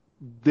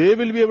they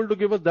will be able to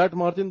give us that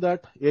margin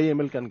that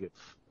AI/ML can give.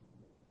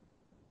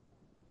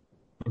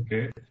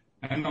 Okay.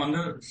 And on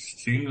the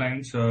same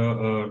lines,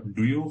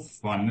 do you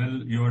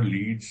funnel your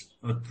leads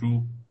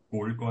through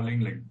cold calling?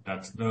 Like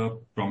that's the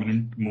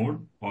prominent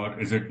mode, or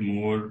is it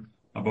more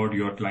about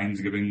your clients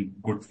giving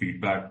good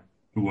feedback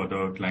to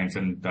other clients,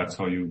 and that's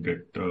how you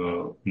get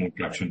more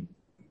traction?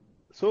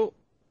 So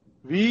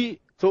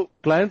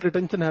client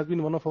retention has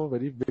been one of our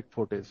very big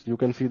fortes. You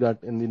can see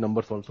that in the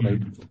numbers also,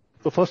 right?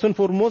 So first and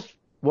foremost,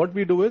 what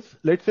we do is,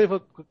 let's say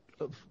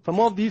some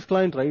of these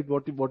clients, right,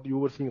 what you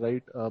were seeing,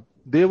 right,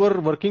 they were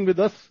working with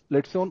us,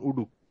 let's say on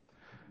Odoo.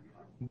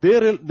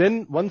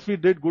 Then once we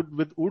did good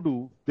with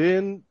Odoo,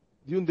 then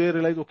they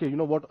realize, okay,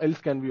 what else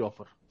can we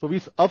offer? So we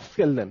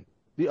upscale them,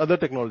 the other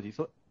technology.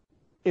 So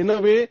in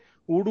a way,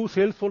 Odoo,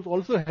 Salesforce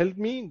also helped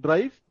me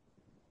drive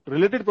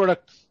related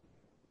projects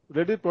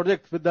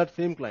with that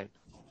same client.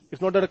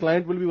 It's not that a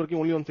client will be working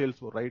only on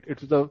Salesforce, right?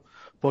 It's the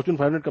Fortune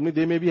 500 company.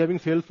 They may be having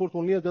Salesforce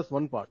only as just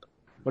one part,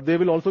 but they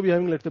will also be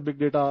having, let's say, big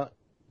data,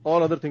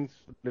 all other things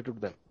related to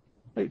them,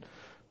 right?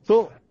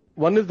 So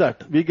one is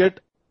that we get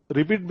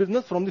repeat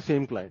business from the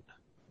same client.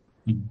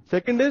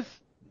 Second is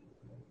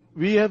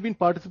we have been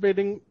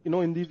participating,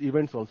 in these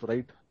events also,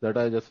 right? That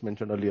I just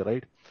mentioned earlier,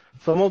 right?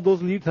 Some of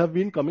those leads have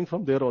been coming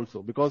from there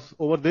also, because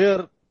over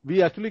there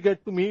we actually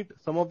get to meet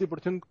some of the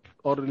potential,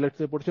 or let's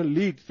say potential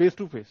leads face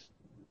to face.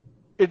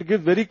 It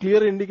gives very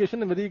clear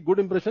indication and very good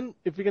impression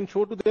if we can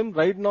show to them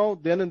right now,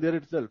 then and there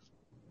itself,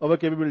 our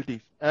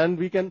capabilities. And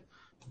we can,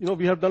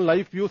 we have done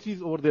live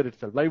POCs over there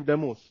itself, live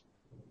demos.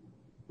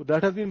 So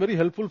that has been very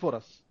helpful for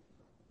us.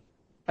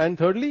 And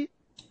thirdly,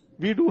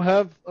 we do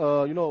have,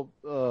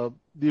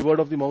 the word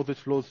of the mouth which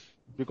flows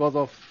because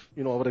of,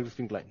 our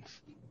existing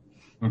clients.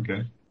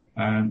 Okay.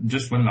 And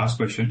just one last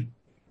question.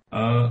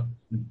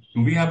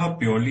 Do we have a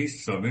purely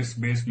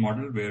service-based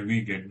model where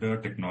we get the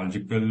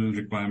technological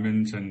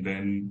requirements and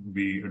then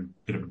we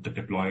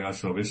deploy our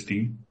service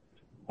team?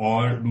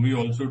 Or do we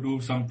also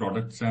do some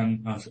products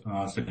and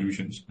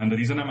solutions? And the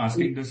reason I'm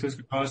asking this is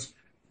because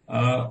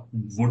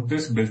would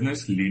this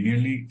business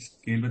linearly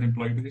scale with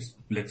employee base?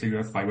 Let's say you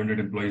have 500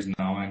 employees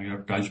now and you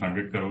have touched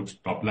 100 crores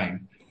top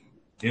line.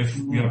 If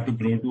you have to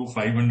grow to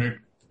 500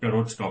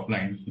 crores top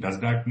line, does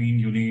that mean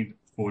you need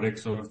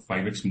 4x or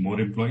 5x more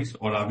employees,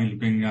 or are we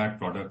looking at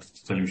products,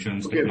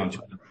 solutions,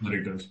 technological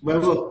accelerators?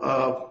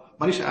 Well,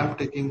 Manish, I'm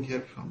taking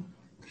here from.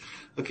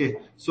 Okay,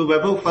 so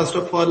Vaibhav, first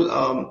of all,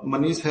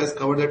 Manish has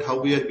covered that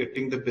how we are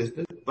getting the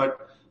business,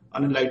 but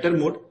on a lighter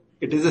mode,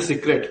 it is a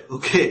secret.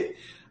 Okay,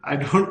 I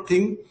don't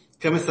think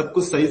कि हमें सब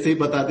कुछ सही सही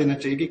बता देना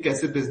चाहिए कि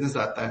कैसे business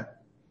आता है,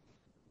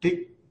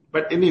 ठीक?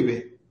 But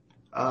anyway,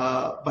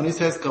 Manish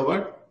has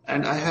covered,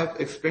 and I have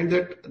explained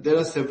that there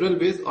are several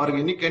ways,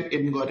 organic and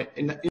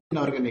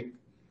inorganic.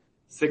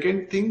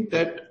 Second thing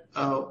that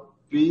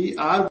we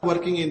are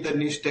working in the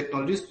niche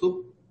technologies,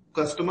 so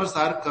customers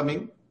are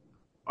coming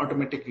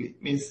automatically.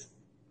 Means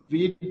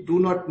we do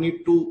not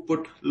need to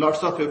put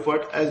lots of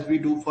effort as we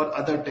do for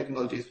other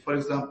technologies. For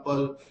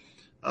example,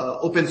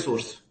 open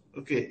source,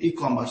 okay,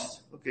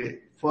 e-commerce, okay.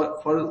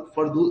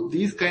 For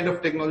these kind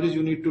of technologies,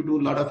 you need to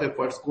do a lot of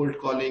efforts, cold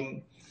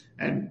calling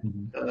and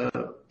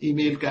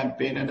email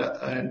campaign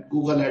and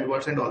Google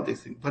AdWords and all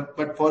these things.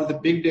 But for the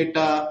big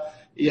data,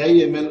 AI,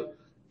 ML,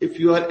 if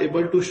you are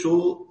able to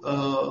show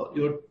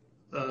your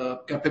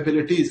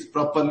capabilities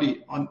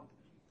properly on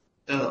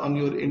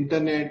your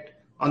internet,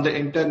 on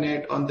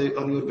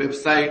your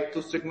website,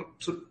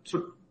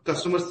 so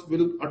customers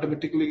will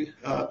automatically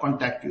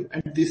contact you,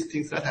 and these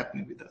things are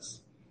happening with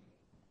us.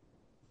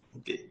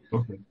 Okay.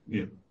 Okay.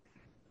 Yeah.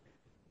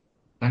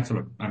 Thanks a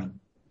lot. Thank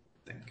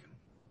you.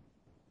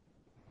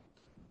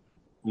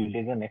 We'll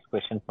take the next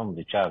question from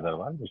Richa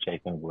Agarwal, which I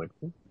can go ahead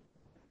to.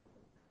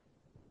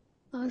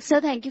 Sir,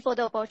 thank you for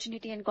the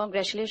opportunity and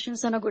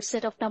congratulations on a good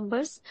set of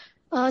numbers.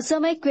 So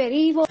my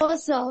query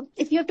was,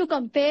 if you have to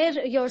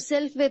compare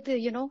yourself with,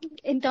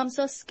 in terms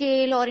of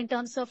scale or in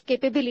terms of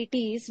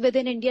capabilities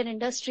within Indian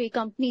industry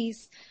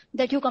companies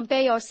that you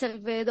compare yourself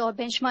with or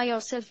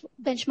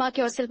benchmark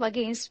yourself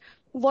against,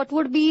 what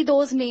would be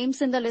those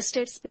names in the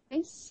listed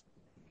space?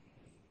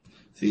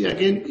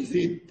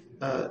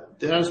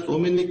 There are so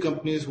many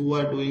companies who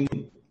are doing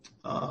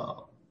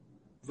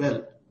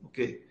well,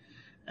 okay,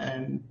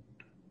 and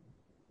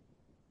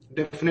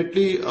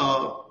definitely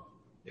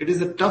it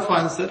is a tough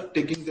answer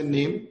taking the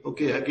name.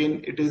 Okay,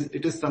 again, it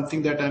is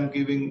something that I'm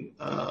giving.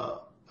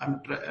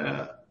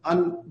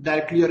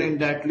 Indirectly or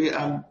indirectly,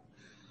 I'm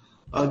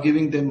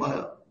giving them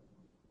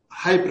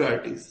high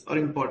priorities or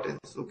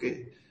importance.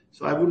 Okay,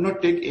 so I would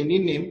not take any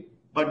name,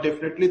 but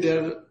definitely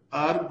there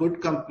are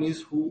good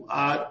companies who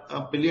are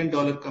 $1 billion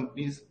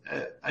companies.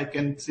 I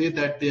can say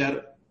that they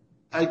are.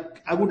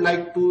 I would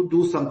like to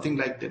do something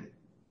like them.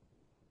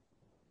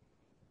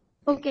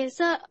 Okay,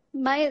 so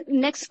my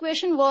next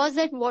question was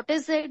that what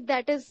is it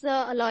that is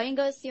allowing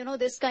us,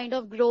 this kind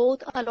of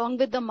growth along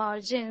with the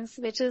margins,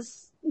 which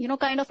is,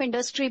 kind of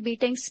industry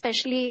beating,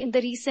 especially in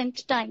the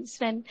recent times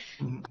when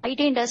IT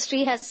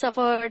industry has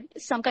suffered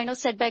some kind of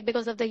setback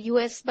because of the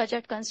US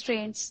budget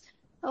constraints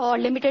or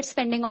limited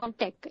spending on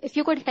tech. If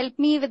you could help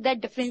me with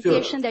that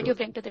differentiation that you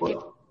bring to the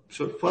table.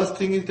 Sure. First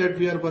thing is that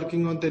we are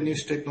working on the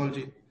niche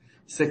technology.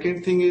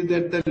 Second thing is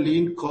that the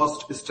lean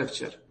cost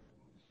structure.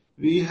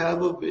 We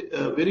have a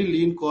very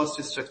lean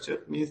cost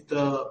structure, means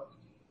the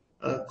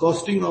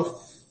costing of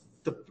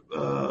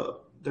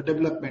the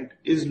development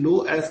is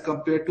low as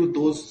compared to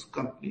those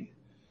companies.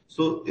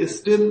 So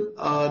still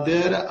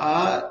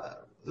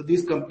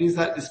these companies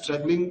are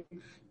struggling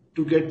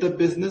to get the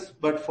business,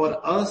 but for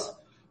us,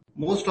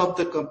 most of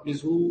the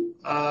companies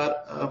are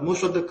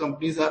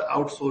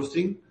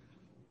outsourcing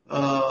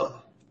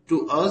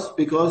to us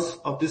because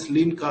of this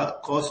lean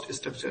cost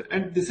structure.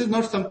 And this is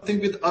not something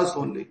with us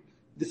only.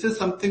 This is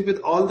something with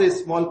all the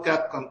small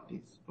cap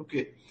companies.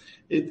 Okay,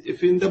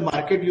 if in the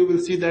market you will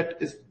see that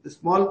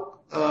small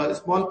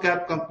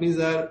cap companies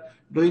are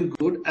doing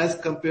good as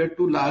compared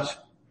to large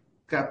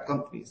cap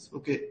companies.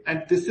 Okay,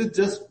 and this is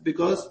just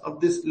because of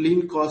this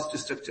lean cost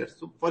structure.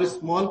 So for a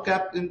small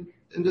cap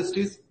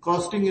industries,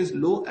 costing is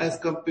low as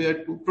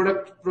compared to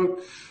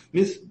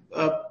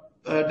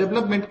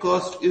development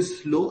cost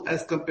is low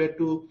as compared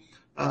to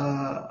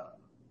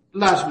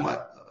large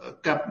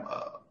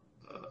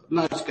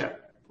cap.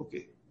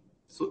 Okay,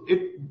 so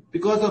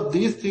because of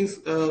these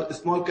things,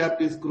 small cap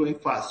is growing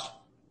fast.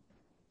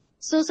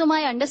 So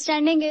my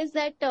understanding is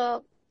that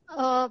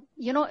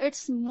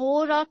it's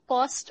more a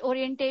cost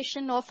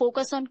orientation or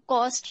focus on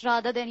cost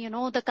rather than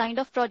the kind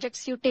of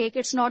projects you take.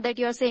 It's not that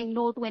you are saying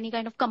no to any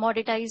kind of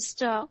commoditized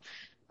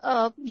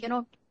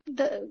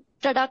the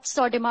products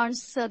or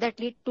demands that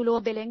lead to low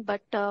billing,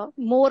 but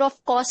more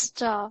of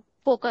cost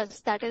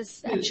focus that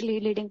is actually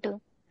leading to.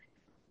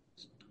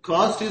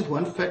 Cost is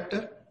one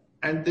factor.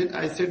 And then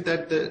I said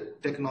that the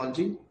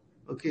technology,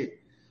 okay.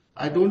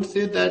 I don't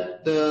say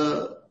that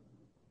the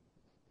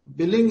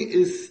billing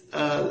is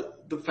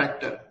the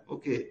factor,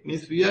 okay.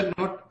 Means we are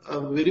not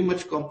very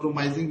much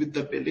compromising with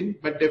the billing,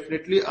 but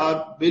definitely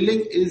our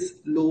billing is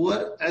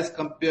lower as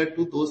compared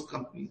to those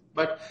companies.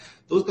 But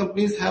those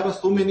companies have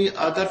so many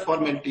other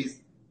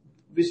formalities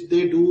which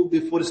they do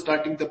before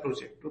starting the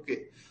project,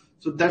 okay.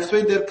 So that's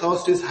why their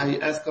cost is high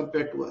as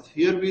compared to us.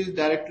 Here we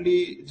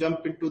directly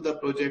jump into the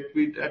project.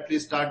 We directly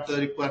start the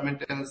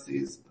requirement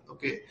analysis.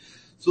 Okay.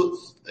 So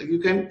you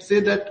can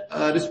say that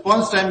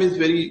response time is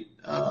very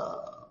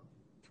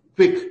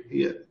quick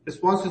here.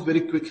 Response is very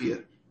quick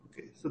here.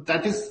 Okay. So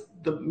that is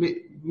the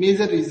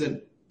major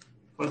reason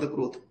for the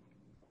growth.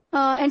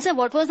 And sir,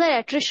 what was the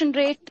attrition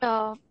rate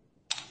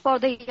for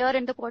the year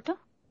and the quarter?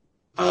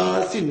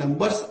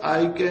 Numbers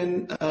I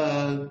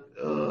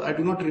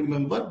do not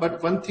remember,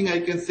 but one thing I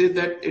can say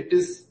that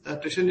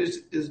attrition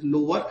is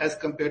lower as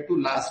compared to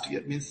last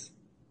year. Means,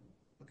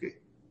 okay,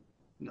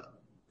 no.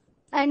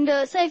 And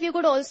sir, if you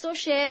could also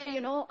share,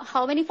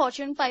 how many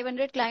Fortune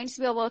 500 clients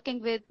we are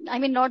working with. I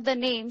mean, not the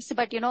names,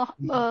 but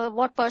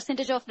what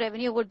percentage of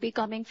revenue would be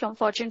coming from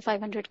Fortune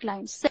 500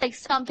 clients? Like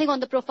something on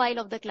the profile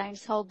of the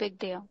clients, how big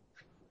they are.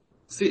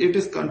 See, it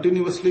is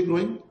continuously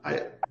growing.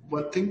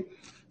 One thing.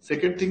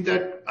 Second thing,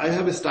 that I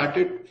have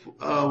started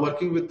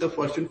working with the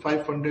Fortune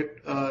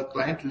 500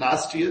 client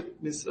last year,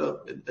 means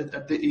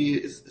at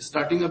the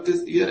starting of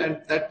this year,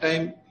 and that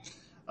time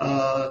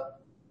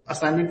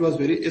assignment was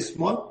very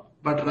small.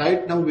 But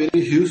right now, very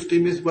huge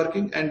team is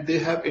working, and they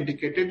have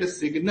indicated a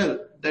signal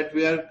that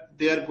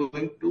they are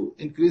going to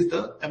increase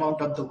the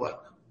amount of the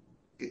work.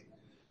 Okay.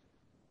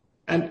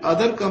 And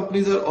other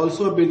companies are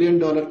also $1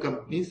 billion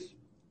companies.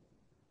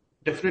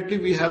 Definitely,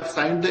 we have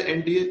signed the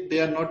NDA.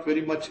 They are not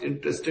very much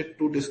interested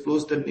to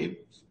disclose the names,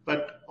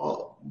 but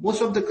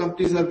most of the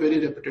companies are very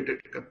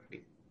reputed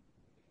companies.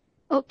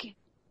 Okay.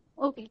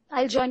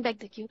 I'll join back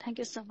the queue. Thank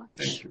you so much.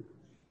 Thank you.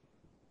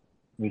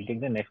 We'll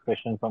take the next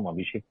question from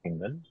Abhishek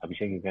Singhal.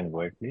 Abhishek, you can go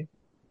ahead, please.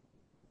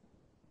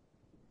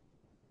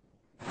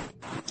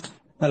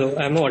 Hello,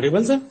 am I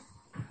audible, sir?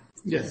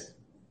 Yes.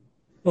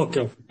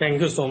 Okay.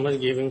 Thank you so much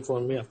giving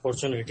for me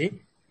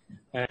opportunity,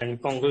 and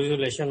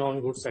congratulations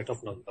on good set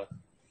of numbers.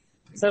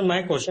 Sir,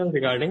 my question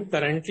regarding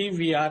currently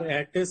we are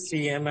at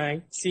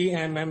CMMI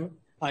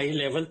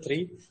level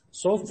 3.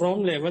 So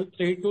from level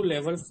 3 to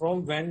level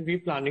from when we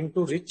planning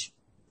to reach?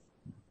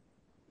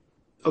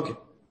 Okay.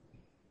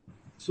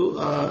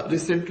 So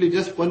recently,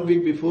 just 1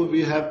 week before,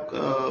 we have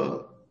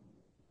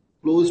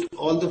closed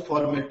all the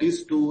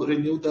formalities to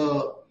renew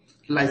the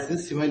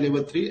license CMI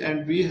level 3,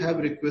 and we have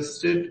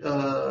requested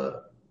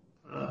to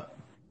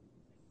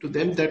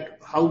them that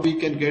how we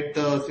can get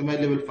the CMI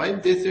level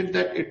 5. They said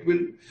that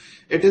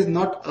it is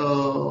not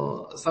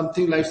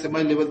something like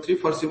CMI level 3.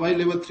 For CMI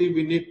level 3,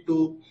 we need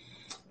to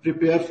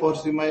prepare for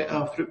CMI.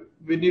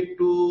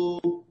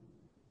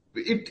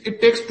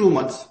 It takes 2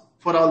 months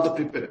for all the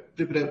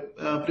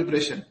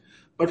preparation.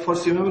 But for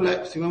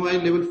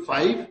CMI level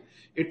 5,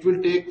 it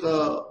will take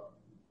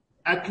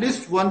at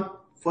least one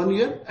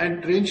year,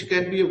 and range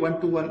can be 1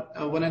 to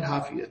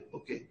 1.5 years.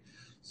 Okay.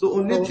 So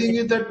only thing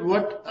is that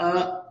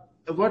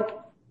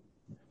what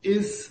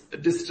is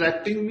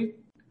distracting me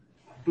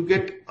to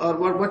get,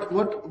 or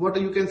what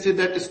you can say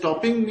that is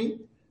stopping me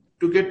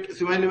to get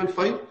CMI level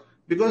 5,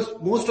 because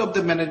most of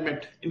the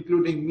management,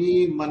 including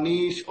me,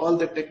 Manish, all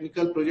the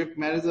technical project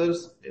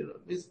managers,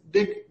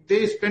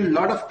 they spend a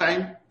lot of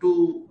time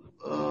to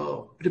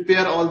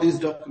prepare all these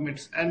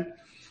documents, and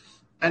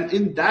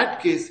in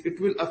that case it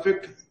will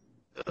affect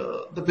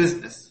the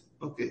business.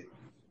 Okay.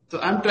 So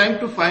I'm trying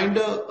to find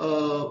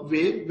a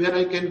way where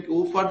I can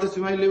go for the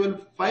CMI level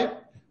 5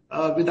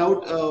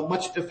 without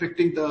much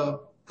affecting the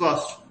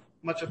cost,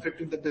 much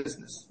affecting the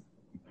business.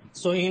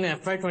 So in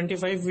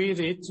FY25 we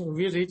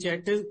reach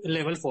at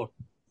level 4.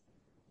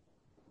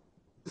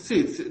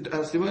 See,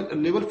 CMI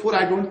level 4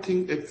 I don't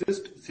think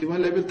exists. CMI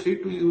level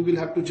 3 you will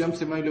have to jump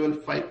CMI level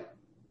 5.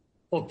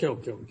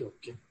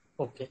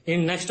 Okay.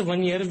 In next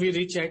 1 year we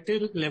reach at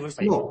level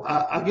 5. No,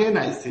 again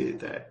I say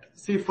that.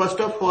 See, first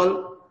of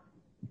all,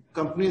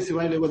 company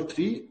CMI level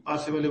 3 or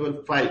CMI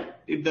level 5,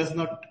 it does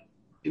not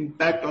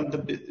impact on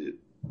the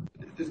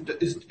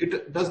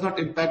it does not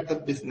impact the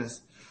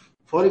business.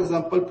 For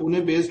example,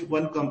 Pune-based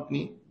one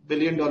company, $1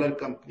 billion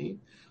company,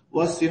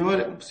 was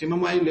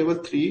CMI level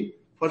 3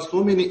 for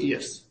so many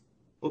years.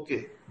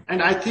 Okay,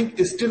 and I think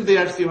still they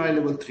are CMI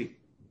level 3.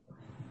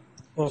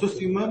 Okay. So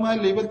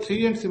CMI level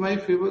 3 and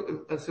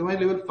CMI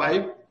level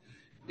 5,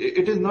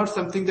 it is not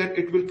something that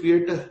it will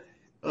create a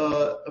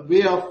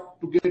way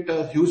to get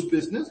a huge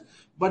business,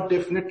 but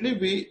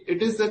definitely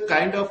it is a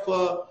kind of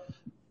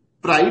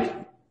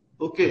pride.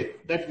 Okay,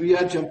 that we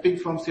are jumping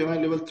from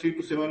CMI level 3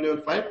 to CMI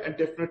level 5, and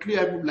definitely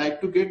I would like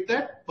to get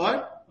that,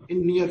 but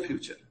in near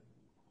future.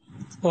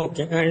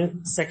 Okay,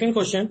 and second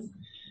question,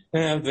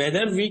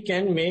 whether we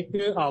can make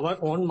our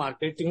own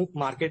marketing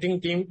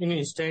team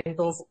instead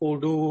of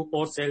Odoo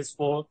or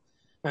Salesforce,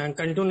 and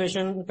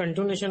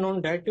continuation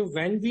on that,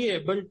 when we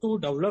able to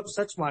develop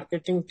such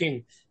marketing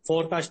team,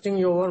 forecasting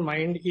your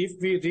mind, if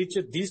we reach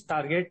this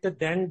target,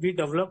 then we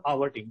develop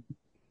our team.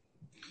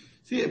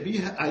 See,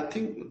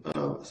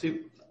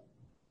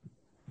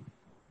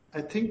 I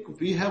think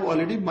we have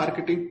already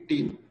marketing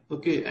team,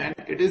 okay, and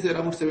it is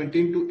around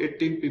 17 to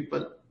 18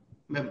 people,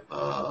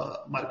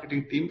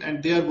 marketing team,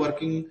 and they are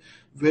working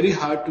very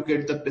hard to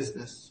get the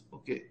business,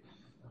 okay.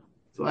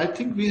 So I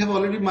think we have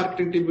already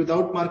marketing team.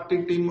 Without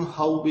marketing team,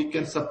 how we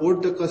can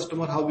support the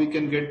customer, how we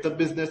can get the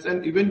business,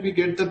 and even we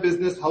get the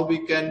business, how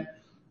we can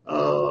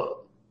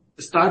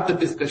start the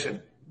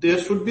discussion. There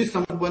should be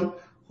someone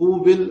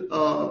who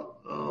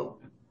will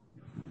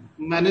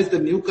manage the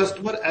new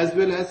customer as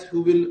well as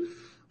who will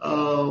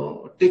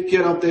take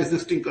care of the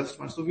existing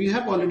customers. So we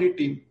have already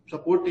team,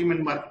 support team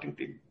and marketing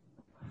team.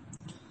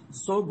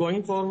 So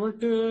going forward,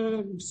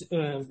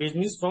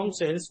 business from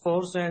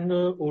Salesforce and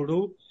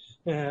Odoo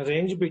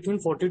range between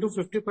 40 to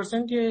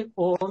 50%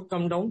 or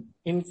come down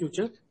in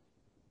future?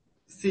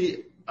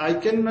 See, I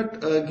cannot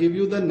give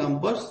you the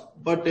numbers,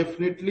 but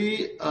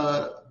definitely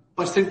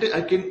percentage,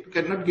 I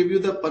cannot give you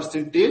the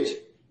percentage,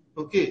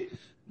 okay,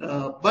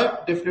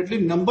 but definitely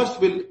numbers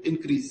will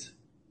increase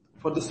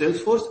for the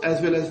Salesforce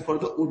as well as for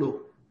the Odoo.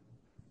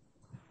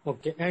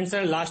 Okay. And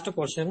sir, last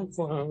question.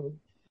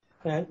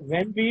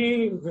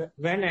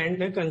 When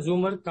end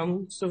consumer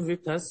comes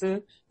with us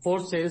for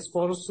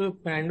Salesforce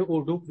and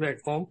Odoo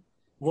platform,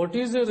 what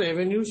is the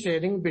revenue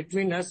sharing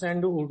between us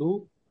and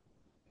Odoo?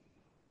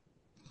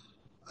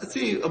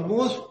 See,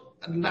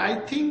 I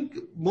think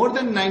more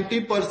than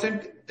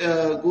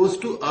 90% goes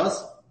to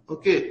us,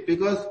 okay,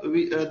 because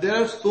there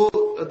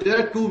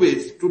are two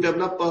ways to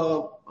develop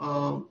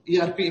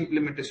ERP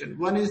implementation.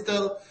 One is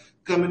the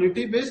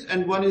community based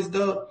and one is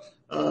the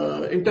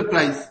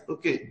enterprise,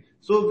 okay.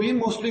 So we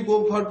mostly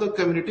go for the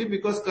community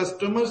because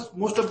customers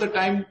most of the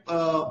time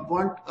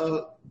want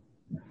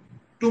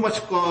too much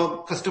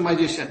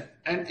customization,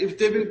 and if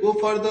they will go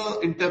for the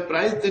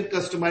enterprise, then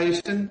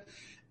customization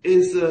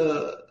is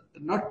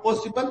not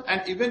possible,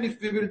 and even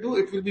if we will do,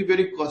 it will be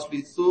very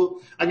costly.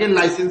 So again,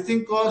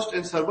 licensing cost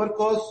and server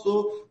cost.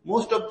 So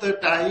most of the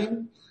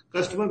time,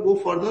 customer go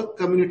for the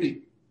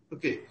community.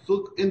 Okay.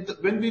 So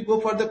when we go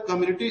for the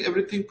community,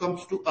 everything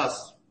comes to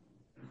us.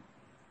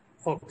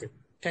 Okay.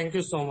 Thank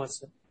you so much,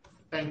 sir.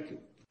 Thank you.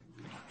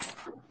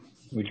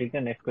 We'll take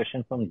the next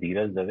question from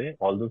Dheeraj Dave.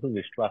 All those who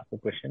wish to ask a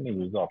question may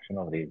use the option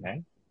of raise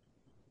hand.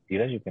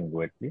 Dheeraj, you can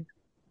go ahead, please.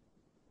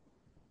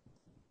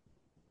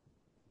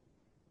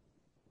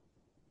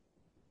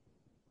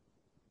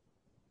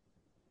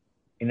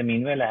 In the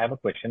meanwhile, I have a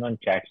question on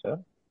chat, sir.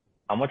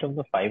 How much of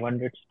the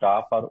 500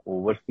 staff are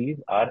overseas?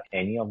 Are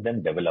any of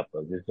them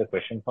developers? This is a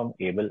question from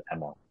Abel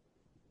Amon.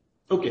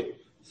 Okay.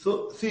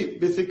 So see,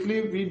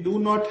 basically we do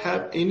not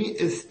have any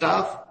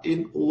staff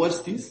in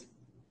overseas,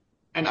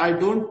 and I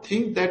don't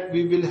think that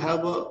we will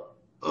have a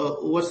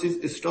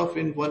overseas staff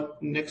in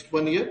next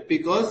 1 year,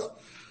 because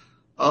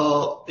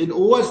in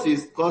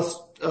overseas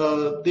cost,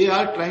 they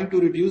are trying to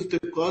reduce the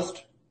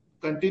cost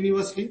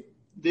continuously.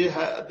 They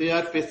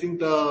are facing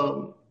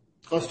the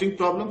costing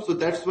problem, so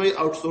that's why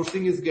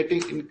outsourcing is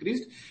getting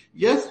increased.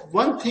 Yes,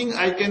 one thing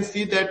I can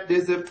see that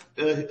there's a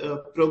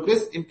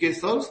progress in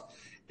Ksolves.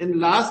 In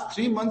last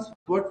 3 months,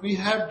 what we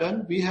have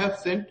done, we have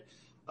sent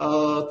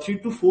 3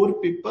 to 4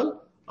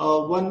 people.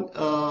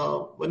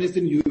 One is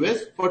in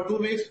US for 2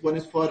 weeks, one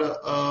is for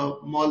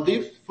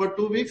Maldives for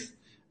 2 weeks,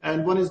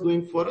 and one is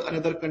going for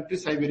another country,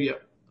 Siberia.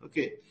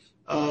 Okay.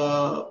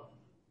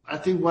 I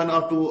think 1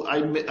 or 2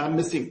 I'm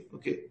missing.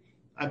 Okay.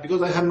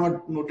 Because I have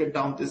not noted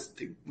down this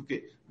thing.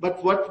 Okay.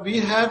 But what we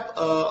have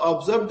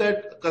observed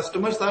that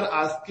customers are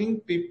asking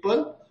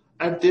people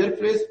at their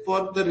place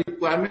for the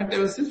requirement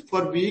analysis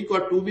for week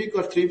or 2 week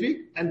or 3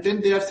 week, and then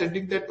they are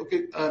sending that,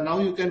 okay, now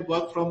you can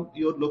work from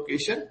your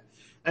location.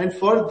 And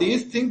for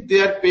these things,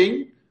 they are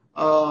paying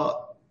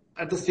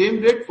at the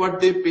same rate what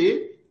they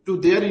pay to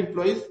their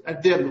employees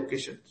at their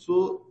location.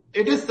 So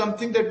it is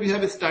something that we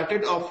have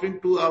started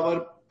offering to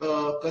our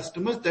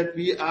customers, that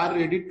we are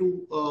ready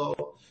to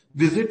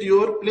visit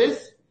your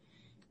place,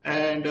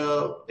 and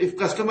if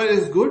customer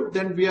is good,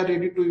 then we are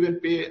ready to even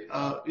pay,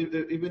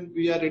 even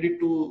we are ready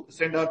to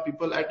send our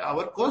people at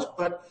our cost.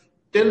 But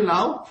till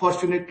now,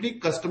 fortunately,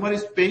 customer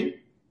is paying.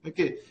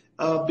 Okay,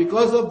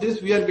 because of this,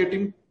 we are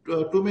getting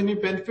too many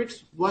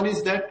benefits. One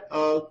is that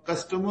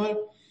customer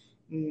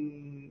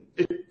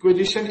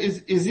acquisition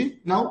is easy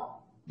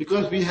now,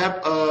 because we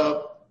have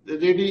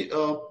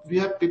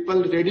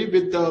people ready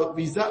with the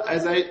visa.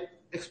 As I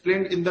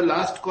explained in the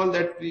last call,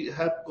 that we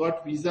have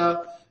got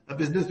visa, a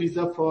business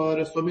visa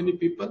for so many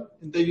people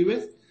in the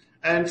US.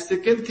 And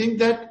second thing,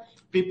 that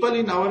people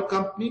in our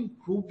company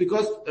who,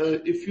 because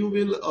if you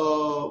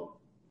will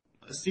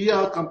see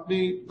our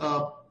company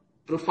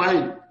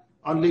profile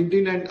on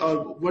LinkedIn and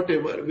or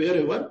whatever,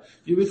 wherever,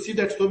 you will see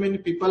that so many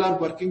people are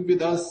working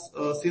with us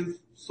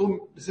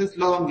since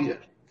long year.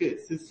 Okay,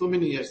 since so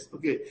many years.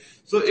 Okay,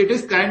 so it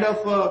is kind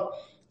of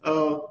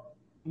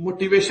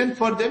motivation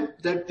for them,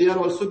 that they are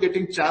also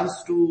getting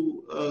chance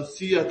to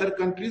see other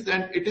countries,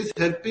 and it is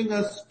helping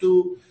us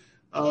to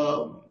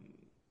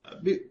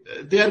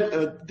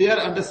they are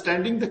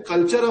understanding the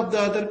culture of the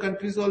other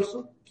countries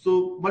also.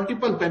 So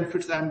multiple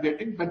benefits I am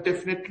getting, but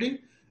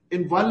definitely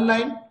in one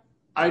line,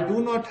 I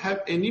do not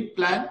have any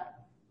plan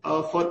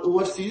for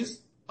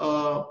overseas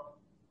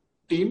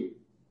team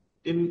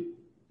in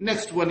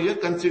next 1 year,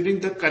 considering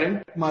the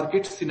current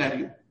market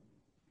scenario.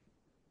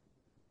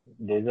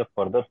 There's a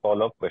further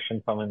follow-up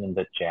question from him in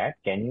the chat.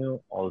 Can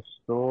you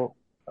also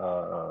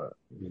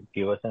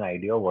give us an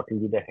idea of what will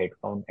be the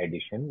headcount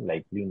addition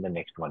likely in the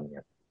next 1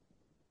 year?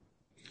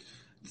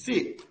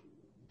 See,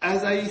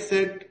 as I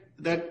said,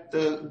 that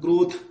the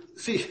growth,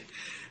 see,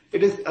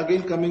 it is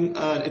again coming,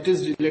 it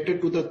is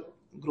related to the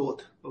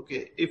growth.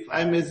 Okay, if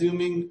I'm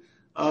assuming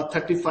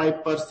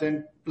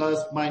 35%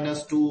 plus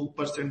minus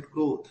 2%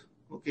 growth,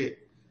 okay,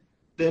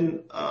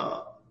 then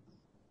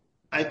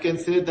I can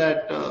say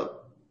that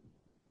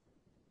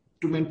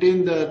to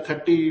maintain the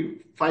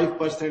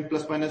 35%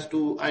 plus minus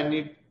 2, I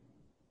need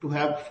to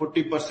have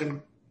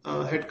 40%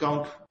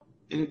 headcount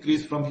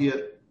increase from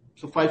here.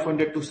 So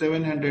 500 to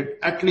 700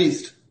 at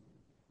least.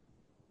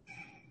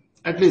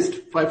 At least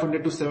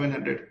 500 to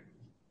 700.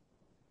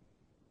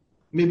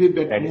 Maybe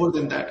more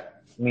than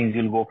that. Means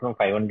you'll go from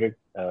 500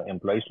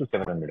 employees to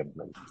 700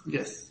 employees.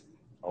 Yes.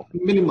 Okay.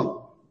 Minimum.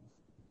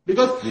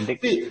 Because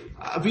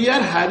we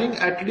are hiring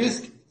at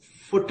least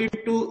 50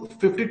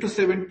 to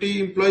 70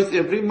 employees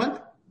every month.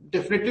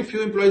 Definitely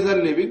few employees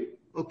are leaving.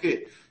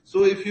 Okay.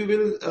 So if you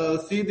will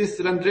see this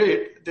run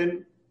rate,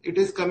 then it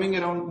is coming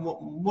around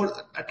more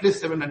at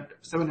least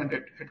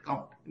 700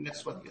 headcount in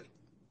next 1 year.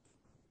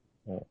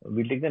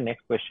 We'll take the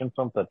next question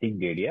from Pratik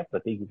Dedia.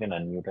 Pratik, you can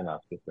unmute and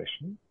ask your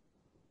question.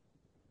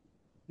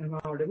 Am I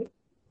audible?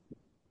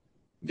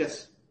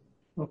 Yes.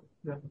 Okay.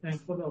 Yeah,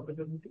 thanks for the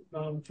opportunity.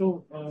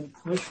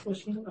 First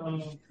question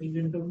is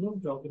in terms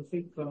of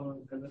geographic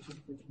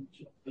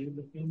diversification. Are you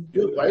looking?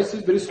 Your voice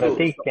is very slow.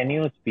 Pratik, can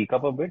you speak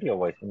up a bit? Your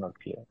voice is not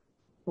clear.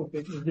 Okay.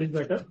 Is this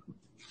better?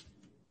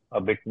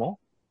 A bit more?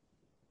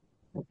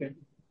 Okay.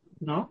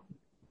 Now?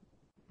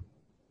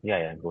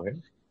 Yeah, go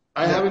ahead.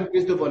 I have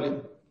increased the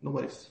volume. No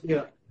worries.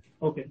 Yeah.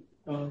 Okay.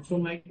 So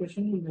my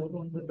question is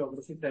more on the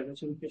geographic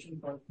diversification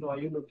part. So are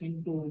you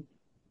looking to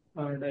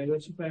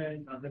diversify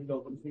in other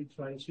geographies?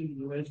 So I see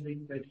US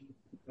being very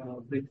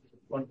big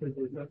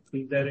contributor.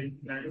 Is there any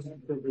plans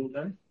to do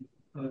that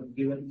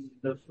given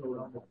the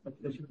slowdown of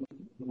population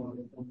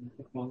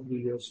among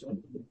the US?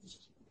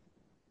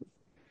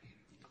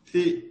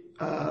 See,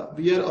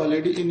 we are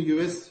already in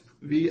US.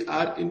 We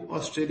are in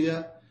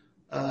Australia.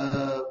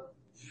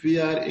 We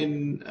are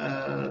in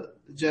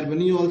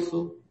Germany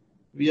also.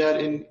 We are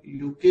in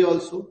UK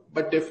also.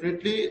 But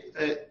definitely,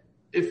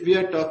 if we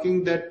are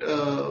talking that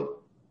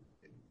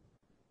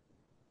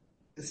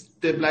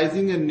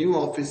stabilizing a new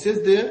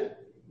offices there,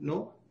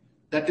 no,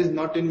 that is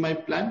not in my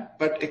plan.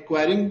 But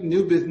acquiring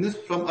new business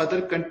from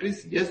other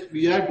countries, yes,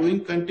 we are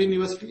doing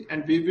continuously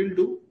and we will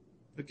do.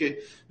 Okay,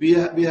 we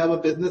have a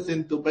business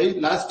in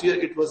Dubai. Last year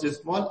it was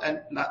small,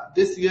 and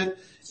this year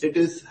it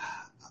is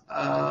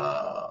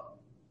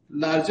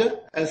larger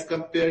as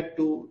compared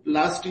to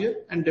last year,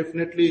 and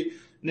definitely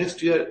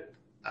next year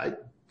I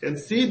can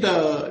see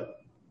the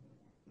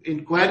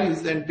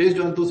inquiries, and based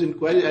on those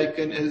inquiries I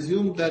can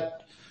assume that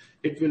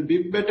it will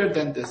be better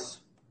than this.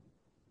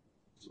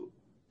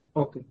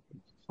 Okay.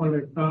 All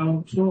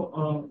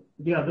right.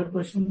 The other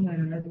question I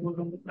had was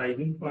on the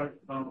pricing part.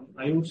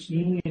 Are you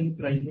seeing any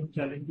pricing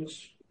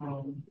challenges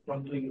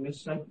from the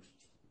US side?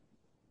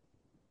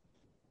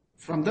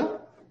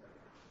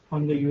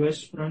 On the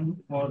US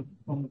front or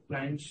from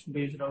clients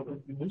based out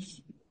of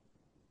US?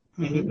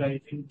 Any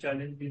pricing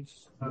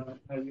challenges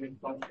have you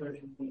encountered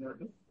in the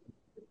other?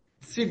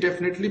 See,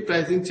 definitely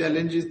pricing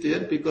challenge is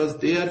there because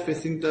they are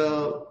facing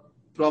the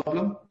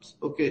problems.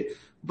 Okay.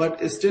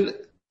 But still,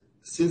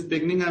 since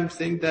beginning, I'm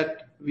saying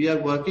that we are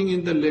working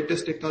in the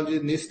latest technology,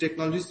 niche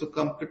technologies. So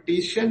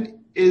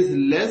competition is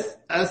less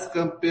as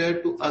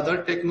compared to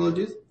other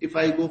technologies. If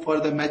I go for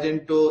the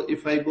Magento,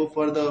 if I go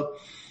for the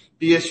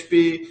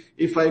PHP,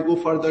 if I go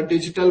for the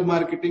digital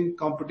marketing,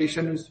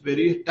 competition is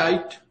very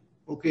tight.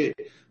 Okay.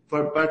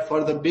 But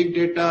for the big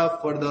data,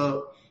 for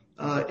the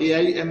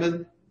AI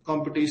ML,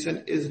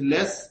 competition is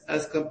less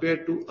as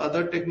compared to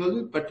other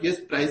technologies. But yes,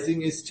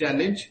 pricing is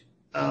challenge.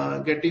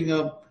 Getting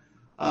a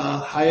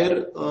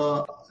higher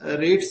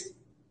rates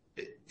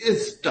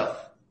is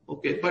tough.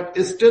 Okay, but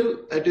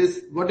still, it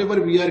is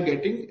whatever we are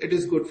getting, it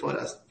is good for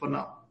us for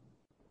now.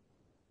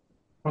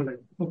 All right.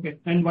 Okay.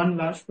 And one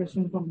last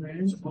question from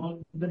me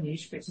on the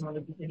niche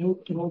technology. Can you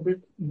throw a bit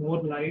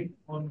more light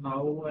on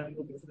how are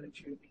you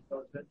differentiating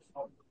yourself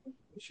from the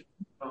competition,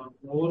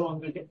 more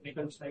on the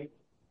technical side,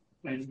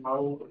 and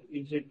how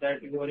is it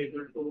that you are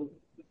able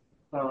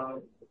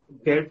to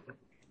get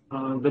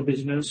the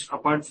business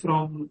apart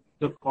from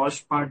the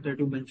cost part that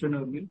you mentioned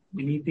earlier?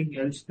 Anything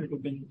else that you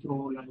can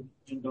throw light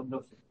in terms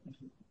of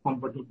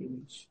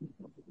competitiveness?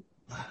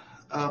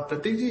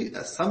 Pratik ji,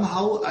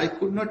 somehow I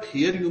could not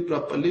hear you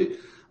properly.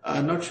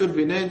 Not sure,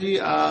 Vinay ji,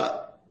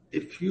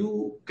 if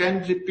you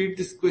can repeat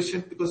this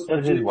question because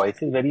his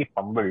voice is very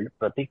fumbled.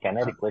 Pratik, can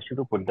I request you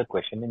to put the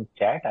question in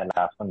chat? I'll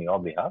ask on your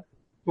behalf.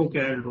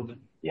 Okay, I'll do that.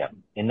 Yeah.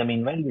 In the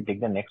meanwhile, we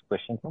take the next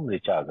question from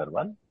Richa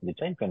Agarwal.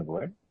 Richa, you can go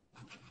ahead.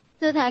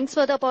 So thanks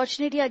for the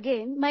opportunity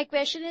again. My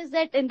question is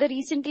that in the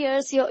recent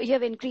years, you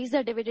have increased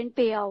the dividend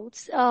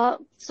payouts.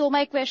 So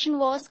my question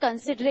was,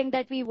 considering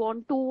that we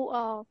want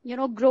to,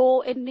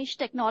 grow in niche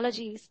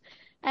technologies,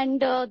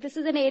 and this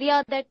is an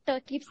area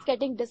that keeps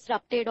getting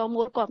disrupted or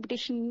more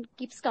competition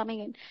keeps coming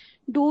in.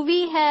 Do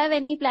we have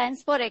any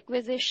plans for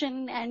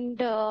acquisition?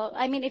 And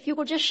if you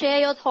could just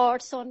share your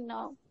thoughts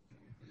on,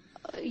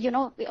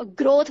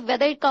 growth,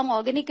 whether it come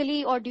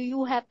organically or do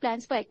you have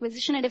plans for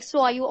acquisition? And if so,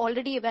 are you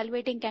already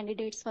evaluating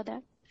candidates for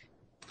that?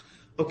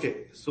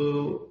 Okay.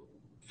 So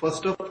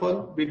first of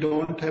all, we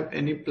don't have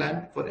any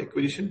plan for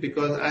acquisition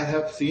because I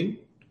have seen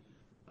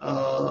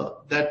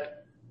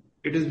that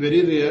it is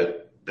very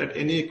rare that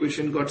any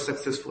acquisition got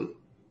successful.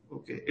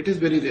 Okay. It is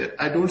very rare.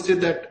 I don't say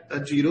that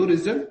a zero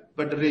result,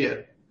 but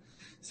rare.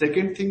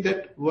 Second thing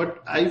that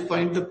what I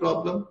find the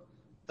problem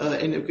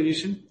in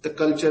acquisition, the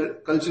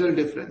cultural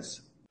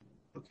difference.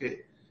 Okay.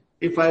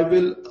 If I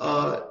will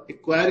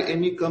acquire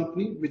any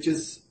company which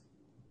is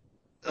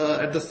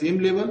at the same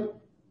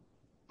level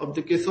of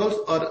the Ksolves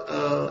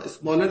or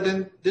smaller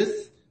than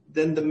this,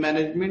 then the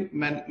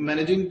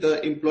managing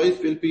the employees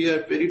will be a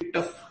very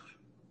tough,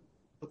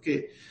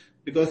 okay,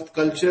 because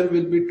culture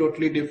will be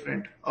totally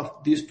different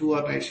of these two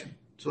organizations.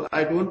 So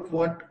I don't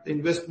want to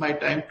invest my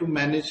time to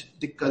manage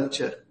the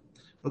culture.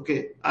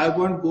 Okay, I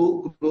want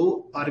to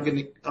grow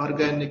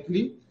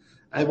organically.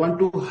 I want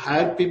to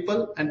hire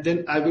people, and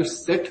then I will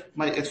set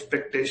my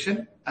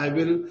expectation. I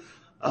will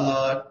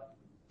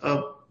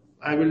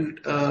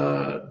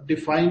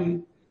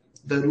define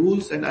the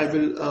rules, and I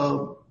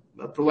will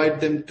provide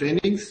them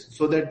trainings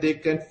so that they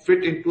can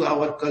fit into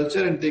our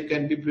culture and they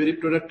can be very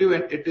productive.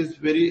 And it is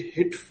very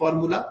hit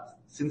formula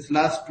since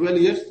last 12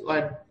 years. So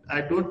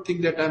I don't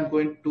think that I'm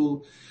going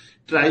to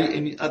try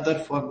any other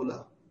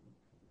formula.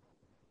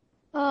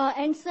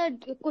 And sir,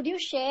 could you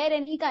share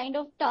any kind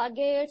of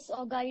targets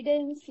or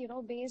guidance,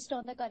 based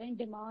on the current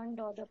demand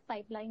or the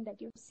pipeline that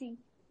you see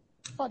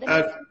for the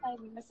next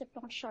 5 years, if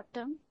not short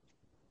term?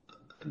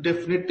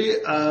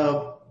 Definitely,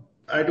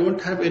 I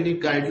don't have any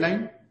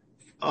guideline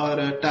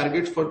or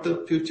targets for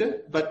the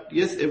future, but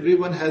yes,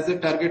 everyone has a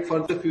target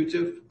for the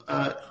future.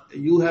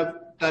 You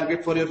have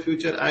target for your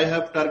future. I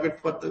have target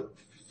for the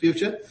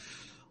future.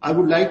 I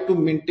would like to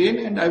maintain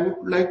and I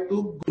would like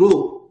to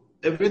grow.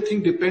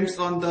 Everything depends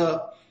on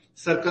the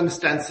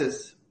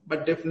circumstances,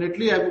 but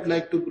definitely I would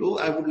like to grow.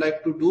 I would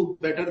like to do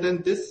better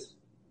than this.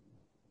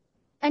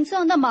 And so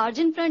on the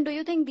margin front, do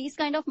you think these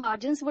kind of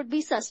margins would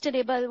be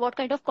sustainable? What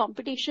kind of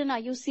competition are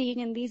you seeing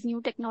in these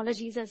new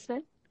technologies as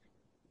well?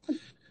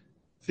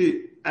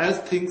 See, as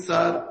things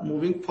are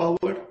moving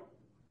forward,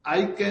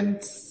 I can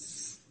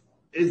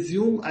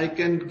assume, I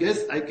can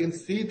guess, I can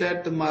see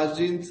that the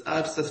margins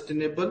are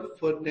sustainable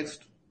for the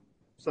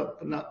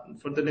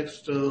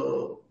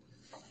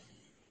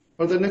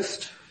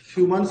next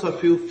few months or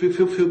few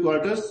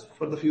quarters,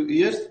 for the few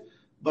years.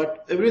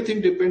 But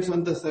everything depends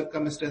on the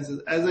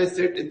circumstances. As I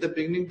said in the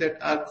beginning, that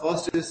our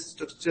cost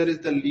structure is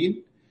the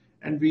lean,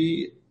 and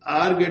we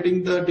are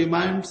getting the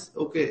demands.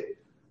 Okay,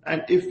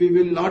 and if we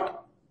will not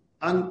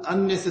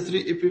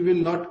if we will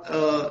not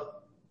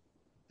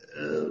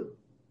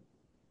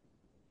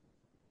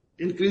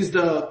increase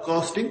the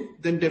costing,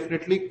 then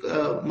definitely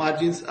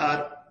margins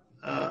are.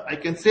 I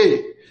can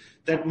say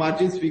that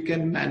margins we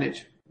can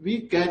manage.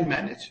 We can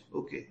manage.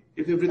 Okay,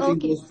 if everything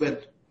goes well.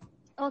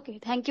 Okay,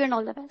 thank you and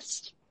all the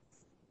best.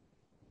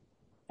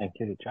 Thank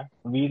you, Richa.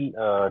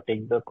 We'll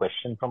take the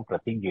question from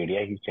Pratik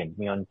Gedia. He sent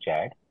me on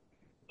chat.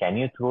 Can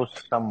you throw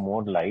some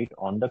more light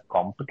on the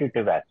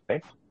competitive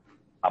aspects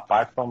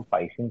apart from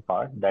pricing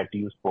part that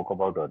you spoke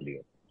about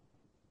earlier?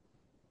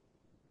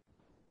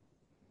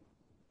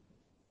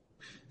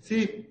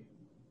 See,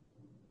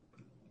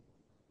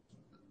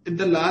 in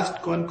the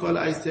last con call,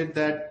 I said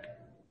that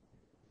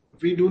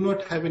we do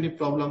not have any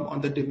problem on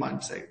the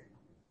demand side.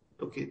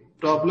 Okay,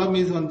 problem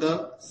is on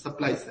the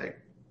supply side.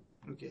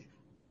 Okay.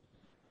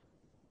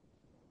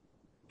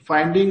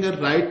 Finding the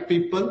right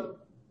people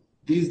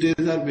these days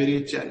are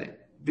very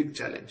big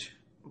challenge.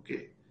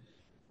 Okay,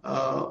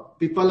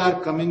 people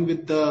are coming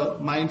with the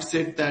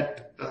mindset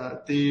that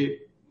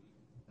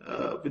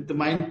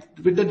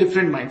with the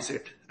different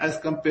mindset as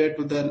compared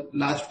to the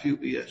last few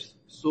years.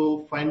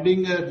 So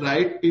finding a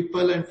right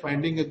people and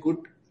finding a good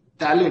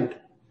talent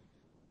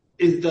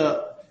is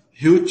the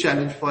huge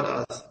challenge for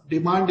us.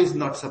 Demand is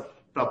not a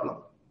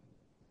problem.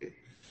 Okay.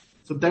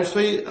 So that's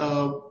why.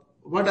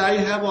 What I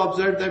have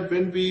observed that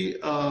when we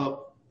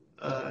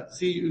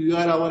see, you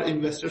are our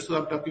investors, so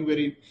I'm talking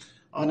very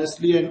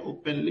honestly and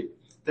openly,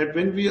 that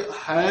when we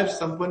hire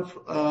someone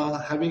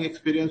having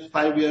experience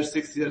 5 years,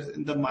 6 years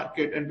in the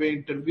market, and we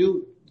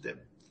interview them,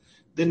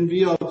 then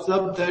we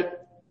observe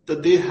that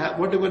they have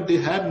whatever they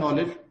have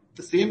knowledge,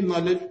 the same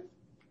knowledge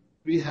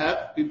we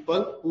have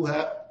people who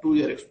have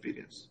 2-year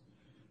experience.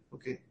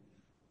 Okay,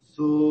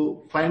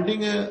 so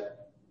finding a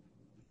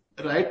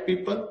right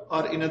people,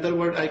 or in other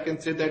words, I can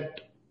say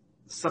that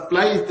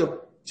supply is the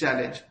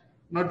challenge,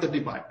 not the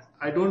demand.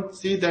 I don't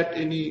see that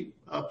any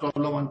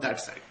problem on that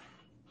side.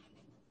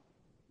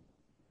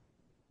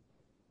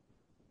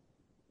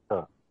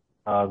 Sure.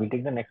 We'll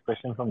take the next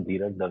question from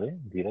Dheeraj Dave.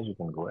 Dheeraj, you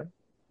can go ahead.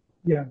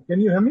 Yeah.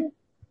 Can you hear me?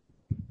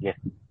 Yes.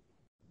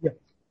 Yeah.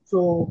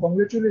 So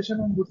congratulations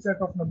on good set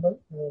of numbers,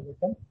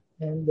 Vikram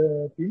and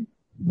team.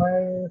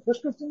 My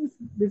first question is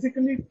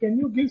basically, can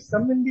you give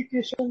some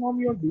indication on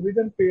your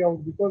dividend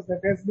payout, because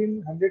that has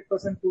been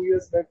 100% 2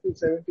 years back to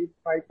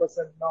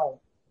 75% now,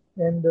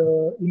 and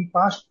in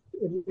past,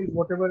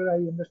 whatever I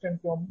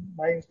understand from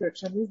my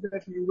inspection is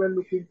that you were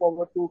looking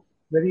forward to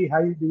very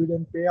high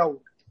dividend payout.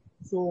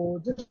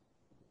 So just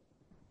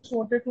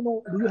wanted to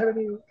know, do you have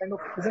any kind of,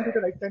 isn't it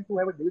the right time to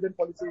have a dividend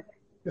policy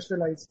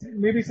crystallized?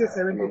 Maybe say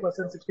 70%,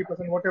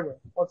 60%, whatever,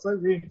 or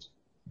some range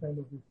kind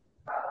of thing.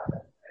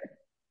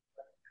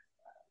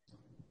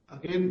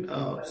 Again,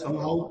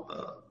 somehow,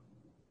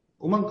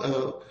 Umang,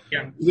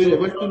 we were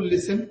able to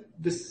listen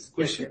this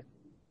question.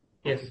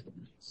 Yes.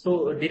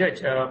 So,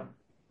 Dheeraj,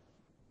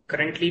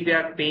 currently we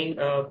are paying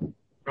around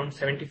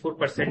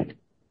 74%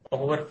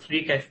 of our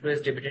free cash flow as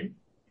dividend,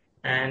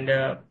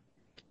 and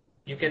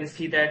you can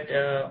see that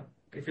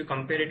if you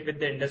compare it with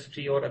the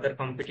industry or other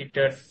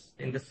competitors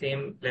in the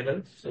same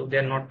level, so they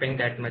are not paying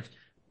that much.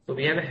 So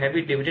we have a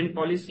heavy dividend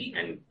policy,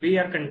 and we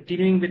are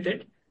continuing with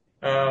it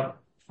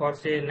for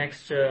say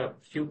next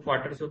few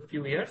quarters or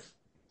few years.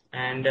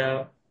 And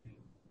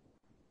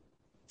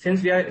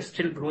since we are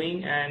still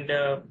growing and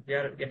we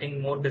are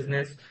getting more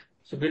business,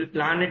 so we'll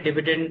plan a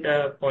dividend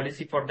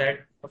policy for that,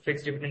 a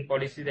fixed dividend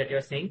policy that you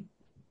are saying.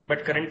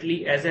 But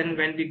currently, as and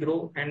when we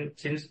grow, and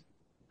since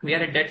we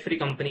are a debt-free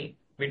company,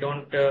 we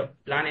don't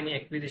plan any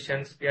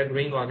acquisitions. We are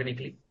growing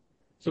organically,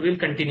 so we'll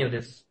continue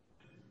this.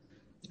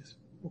 Yes.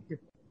 Okay.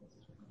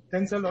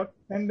 Thanks a lot.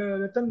 And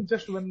Ratan,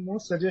 just one more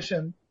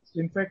suggestion.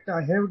 In fact,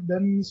 I have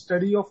done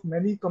study of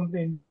many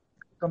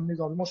companies,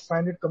 almost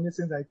 500 companies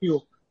since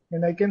IPO.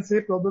 And I can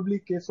say probably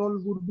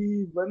Ksolves would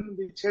be one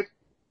which had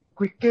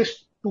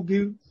quickest to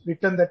give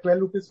return, that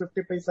 12 rupees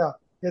 50 paisa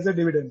as a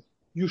dividend.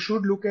 You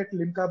should look at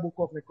Limca Book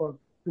of Record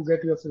to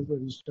get yourself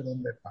registered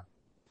on that one.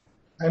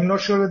 I'm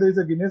not sure whether it's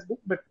a Guinness book,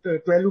 but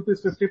 12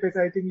 rupees 50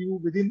 paisa, I think you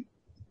within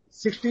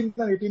 16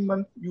 or 18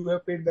 months, you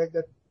have paid back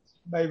that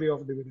by way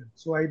of dividend.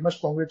 So I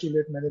must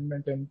congratulate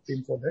management and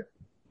team for that.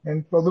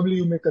 And probably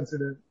you may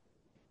consider.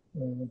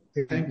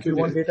 If you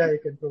want data, I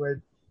can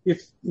provide.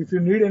 If you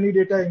need any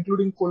data,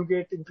 including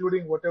Colgate,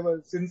 including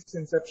whatever since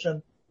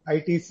inception,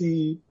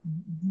 ITC,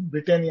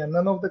 Britannia,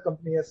 none of the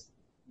company has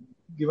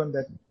given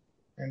that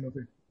kind of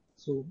it.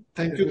 So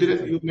thank you,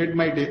 Dheeraj. You made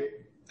my day.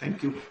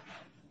 Thank you.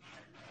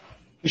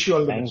 Wish you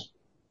all the best.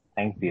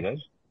 Thanks, Dheeraj.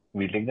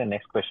 We'll take the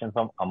next question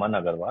from Aman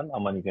Agarwal.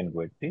 Aman, you can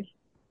go ahead, please.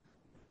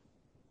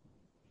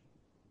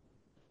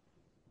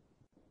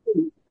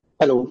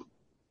 Hello.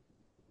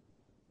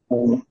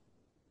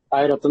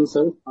 Hi, Ratan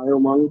sir. Hi,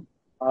 Umang.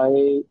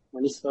 Hi,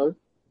 Manish sir.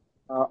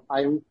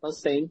 I am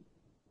first saying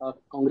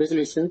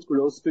congratulations,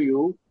 kudos to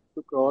you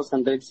to cross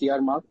 100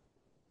 CR mark.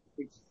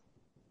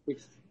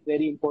 It's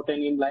very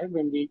important in life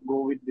when we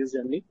go with this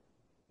journey.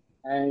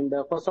 And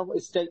first of all,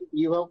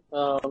 you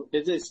have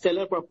there's a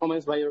stellar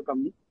performance by your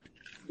company.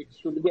 It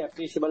should be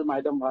appreciable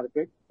by the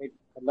market.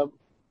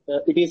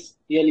 It is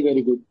really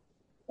very good.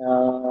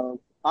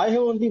 I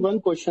have only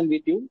one question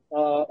with you.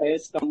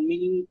 As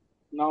company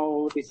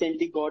now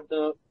recently got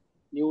the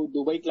new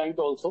Dubai client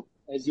also,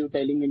 as you're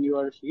telling in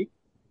your sheet,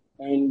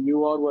 and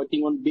you are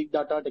working on big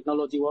data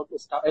technology work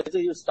as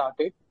you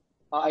started.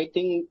 I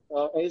think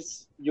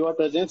as your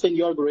presence and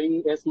you are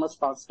growing as much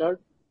faster,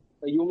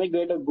 you may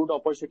get a good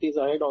opportunities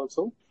ahead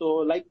also. So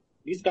like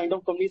these kind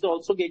of companies are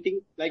also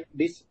getting like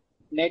this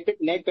net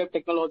web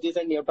technologies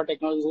and data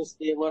technologies.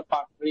 They were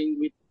partnering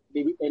with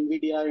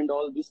NVIDIA and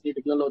all this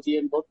technology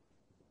and both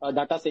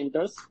data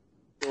centers.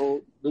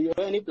 So do you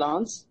have any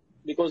plans?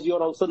 Because you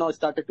are also now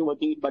started to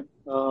working but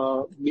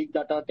big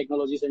data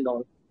technologies and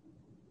all.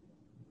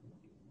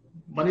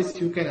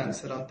 Manish, you can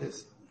answer on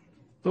this.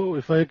 So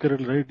if I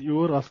correct, right, you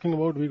were asking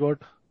about we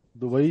got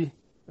Dubai,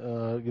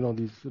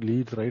 these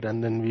leads, right,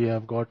 and then we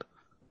have got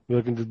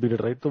working this big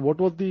data, right? So what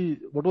was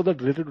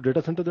that related to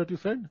data center that you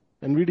said?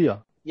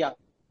 NVIDIA. Yeah.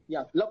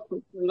 Look,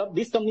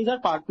 these companies are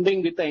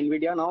partnering with the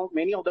NVIDIA now.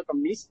 Many of the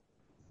companies,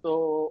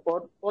 so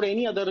or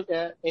any other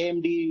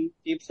AMD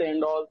chips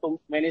and all to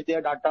manage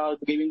their data,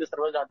 giving the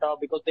server data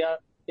because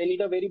they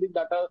need a very big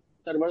data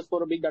servers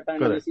for a big data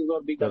analysis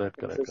or big data.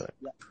 Correct.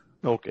 Yeah.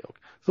 Okay.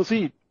 So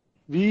see,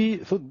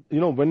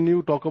 when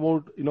you talk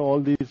about all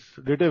these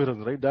data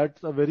warehousing, right?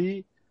 That's a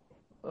very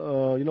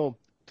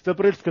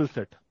separate skill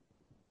set.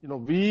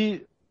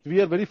 We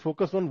are very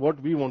focused on what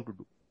we want to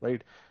do,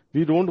 right?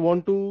 We don't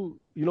want to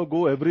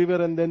go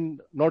everywhere and then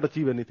not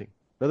achieve anything.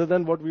 Rather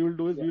than what we will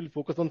do is we will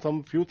focus on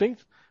some few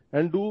things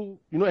and do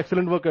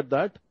excellent work at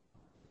that.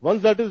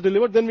 Once that is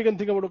delivered, then we can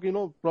think about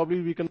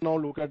probably we can now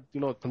look at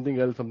something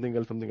else,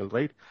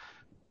 right?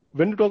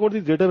 When you talk about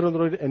these data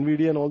warehousing,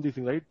 NVIDIA and all these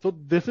things, right? So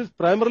this is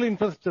primarily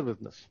infrastructure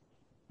business.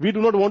 We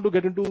do not want to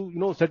get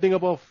into setting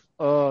up of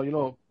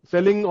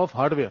selling of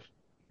hardware.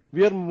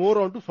 We are more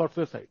onto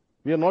software side.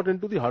 We are not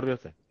into the hardware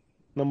side.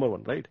 Number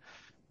one, right?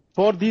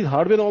 For these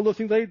hardware and all those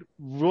things, right?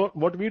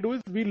 What we do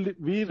is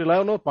we rely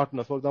on our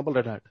partners. For example,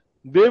 Red Hat.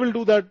 They will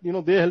do that.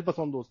 They help us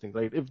on those things,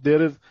 right? If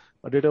there is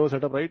a data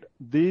setup, right?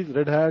 These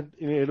Red Hat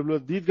in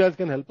AWS, these guys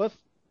can help us.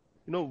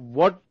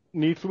 What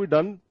needs to be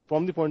done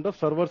from the point of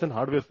servers and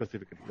hardware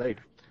specifically, right?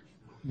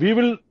 We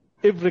will,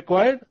 if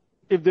required,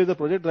 if there's a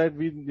project, right,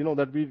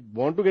 that we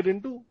want to get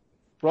into,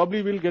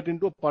 probably we'll get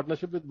into a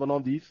partnership with one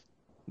of these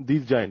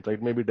giants,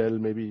 right? Maybe Dell,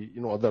 maybe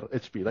other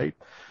HP, right?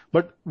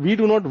 But we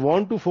do not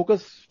want to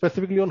focus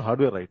specifically on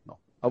hardware right now.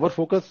 Our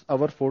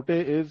forte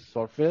is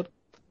software.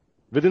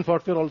 Within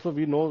software also,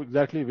 we know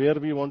exactly where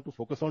we want to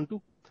focus on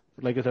to.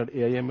 Like I said,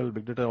 AI, ML,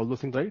 big data, all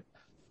those things, right?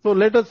 So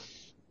let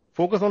us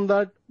focus on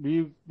that.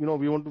 We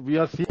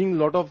are seeing a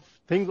lot of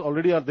things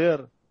already are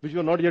there which we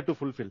are not yet to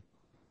fulfill.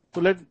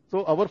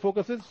 So our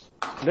focus is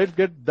let's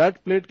get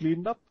that plate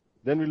cleaned up,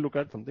 then we'll look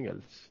at something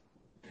else.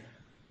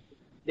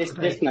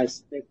 That's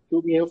nice.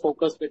 To be a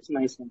focus, that's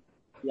nice one.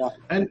 Yeah.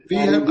 And I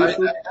have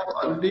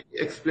already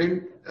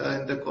explained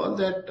in the call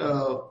that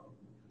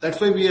That's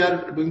why we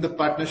are doing the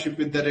partnership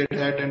with the Red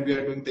Hat and we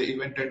are doing the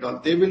event and all.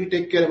 They will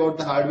take care about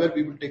the hardware,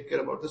 we will take care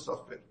about the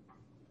software.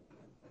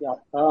 Yeah,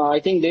 I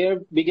think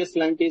their biggest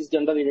client is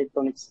General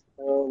Electronics,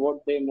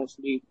 what they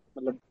mostly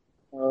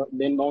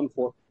they're known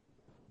for.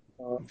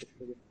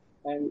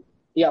 And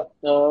yeah,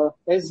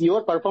 as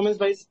your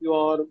performance-wise, you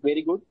are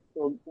very good.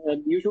 So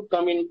you should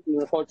come in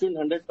Fortune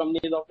 100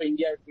 companies of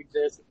India if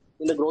there's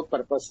in the growth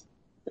purpose.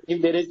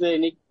 If there is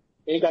any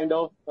kind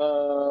of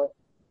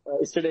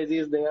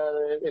strategies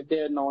there, if they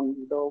are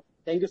known. So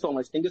thank you so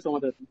much. Thank you so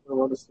much for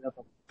what is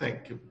happening.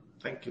 Thank you.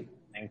 Thank you.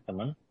 Thanks,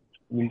 Aman.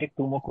 We'll take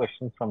two more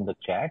questions from the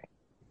chat.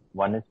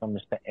 One is from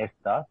Mr. S.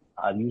 Das.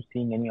 Are you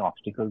seeing any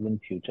obstacles in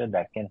future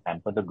that can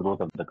hamper the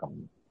growth of the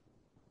company?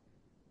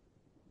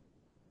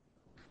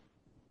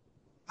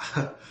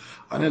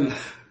 Anil,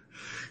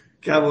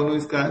 क्या बोलूं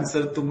इसका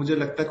answer? तो मुझे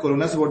लगता है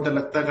corona से बहुत डर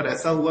लगता है. अगर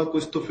ऐसा हुआ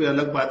कुछ तो फिर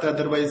अलग बात है.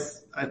 Otherwise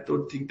I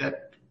don't think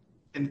that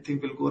anything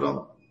will go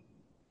wrong.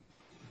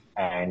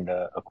 And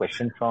a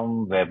question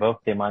from Vaibhav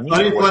Temani.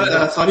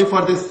 Sorry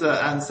for this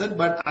answer,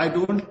 but I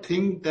don't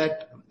think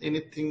that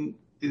anything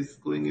is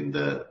going in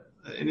the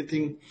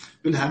anything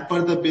will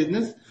hamper the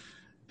business.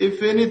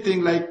 If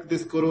anything like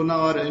this corona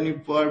or any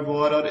world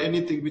war or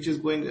anything which is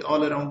going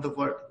all around the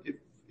world,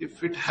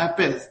 if it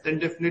happens, then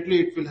definitely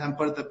it will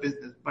hamper the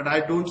business. But I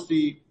don't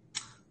see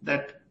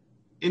that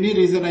any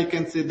reason I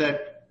can say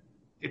that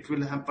it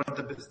will hamper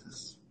the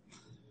business.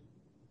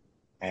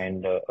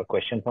 And a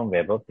question from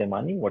Vaibhav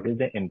Temani. What is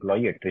the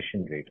employee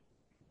attrition rate?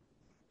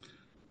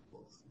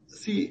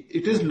 See,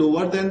 it is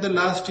lower than the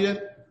last year,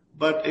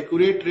 but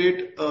accurate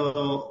rate,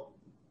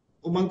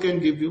 Umang can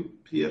give you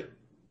here.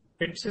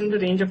 It's in the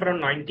range of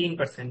around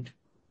 19%.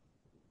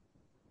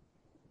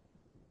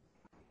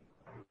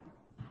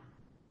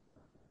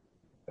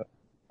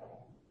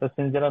 So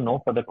since there are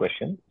no further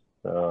questions,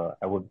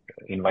 I would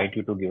invite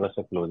you to give us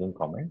a closing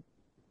comment.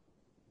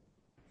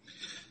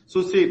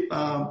 So see,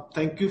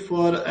 thank you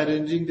for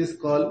arranging this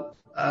call.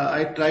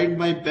 I tried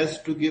my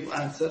best to give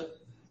answer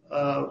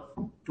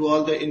to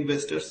all the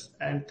investors,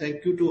 and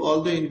thank you to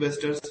all the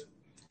investors,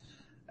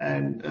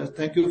 and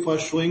thank you for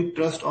showing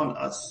trust on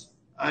us.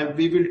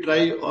 We will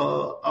try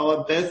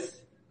our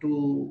best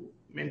to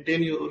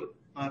maintain your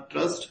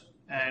trust,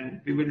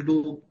 and we will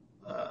do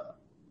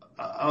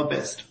our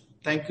best.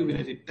 Thank you,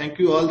 Vinay. Thank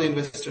you all the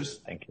investors.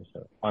 Thank you,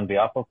 sir. On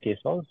behalf of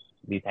Ksolves,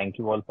 we thank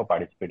you all for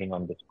participating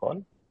on this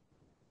call.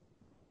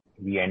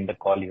 We end the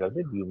call here.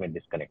 You may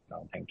disconnect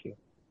now. Thank you.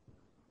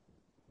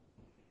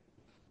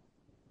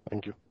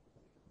 Thank you.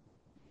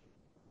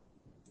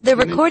 The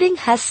recording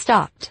has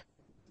stopped.